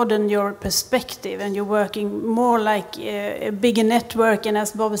you broaden your perspective and you're working more like a bigger network. And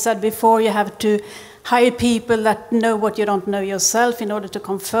as Bob said before, you have to hire people that know what you don't know yourself in order to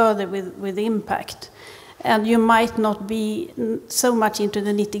come further with impact. And you might not be so much into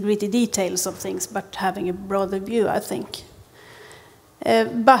the nitty-gritty details of things, but having a broader view, I think.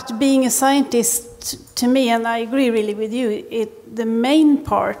 But being a scientist, to me, and I agree really with you, the main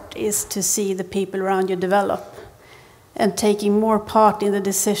part is to see the people around you develop and taking more part in the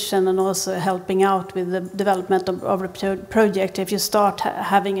decision and also helping out with the development of a project. If you start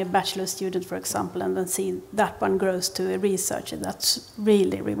having a bachelor student, for example, and then see that one grows to a researcher, that's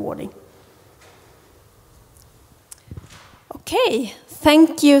really rewarding. Okay,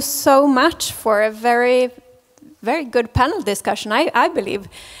 thank you so much for a very good panel discussion, I believe.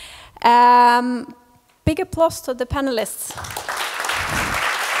 Big applause to the panelists.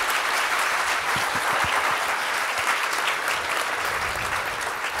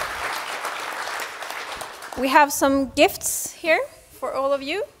 We have some gifts here for all of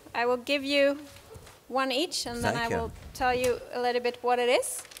you. I will give you one each, and then I Thank you. will tell you a little bit what it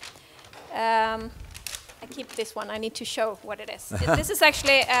is. I keep this one. I need to show what it is. This is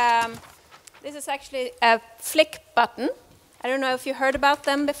actually a flick button. I don't know if you heard about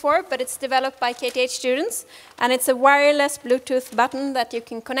them before, but it's developed by KTH students, and it's a wireless Bluetooth button that you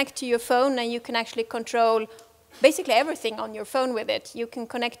can connect to your phone, and you can actually control basically everything on your phone with it. You can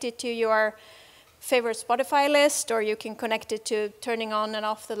connect it to your favorite Spotify list, or you can connect it to turning on and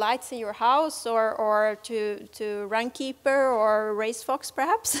off the lights in your house, or to Runkeeper or RaceFox,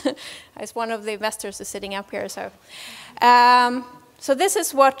 perhaps. As one of the investors is sitting up here. So, so this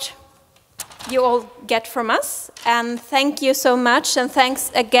is what you all get from us. And thank you so much. And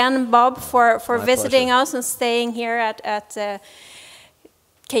thanks again, Bob, for visiting us and staying here at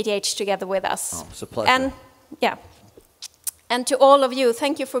KTH together with us. Oh, it's a pleasure. And yeah. And to all of you,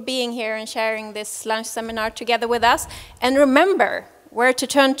 thank you for being here and sharing this lunch seminar together with us. And remember where to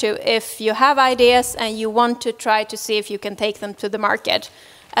turn to if you have ideas and you want to try to see if you can take them to the market.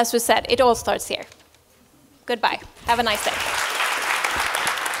 As we said, it all starts here. Goodbye. Have a nice day.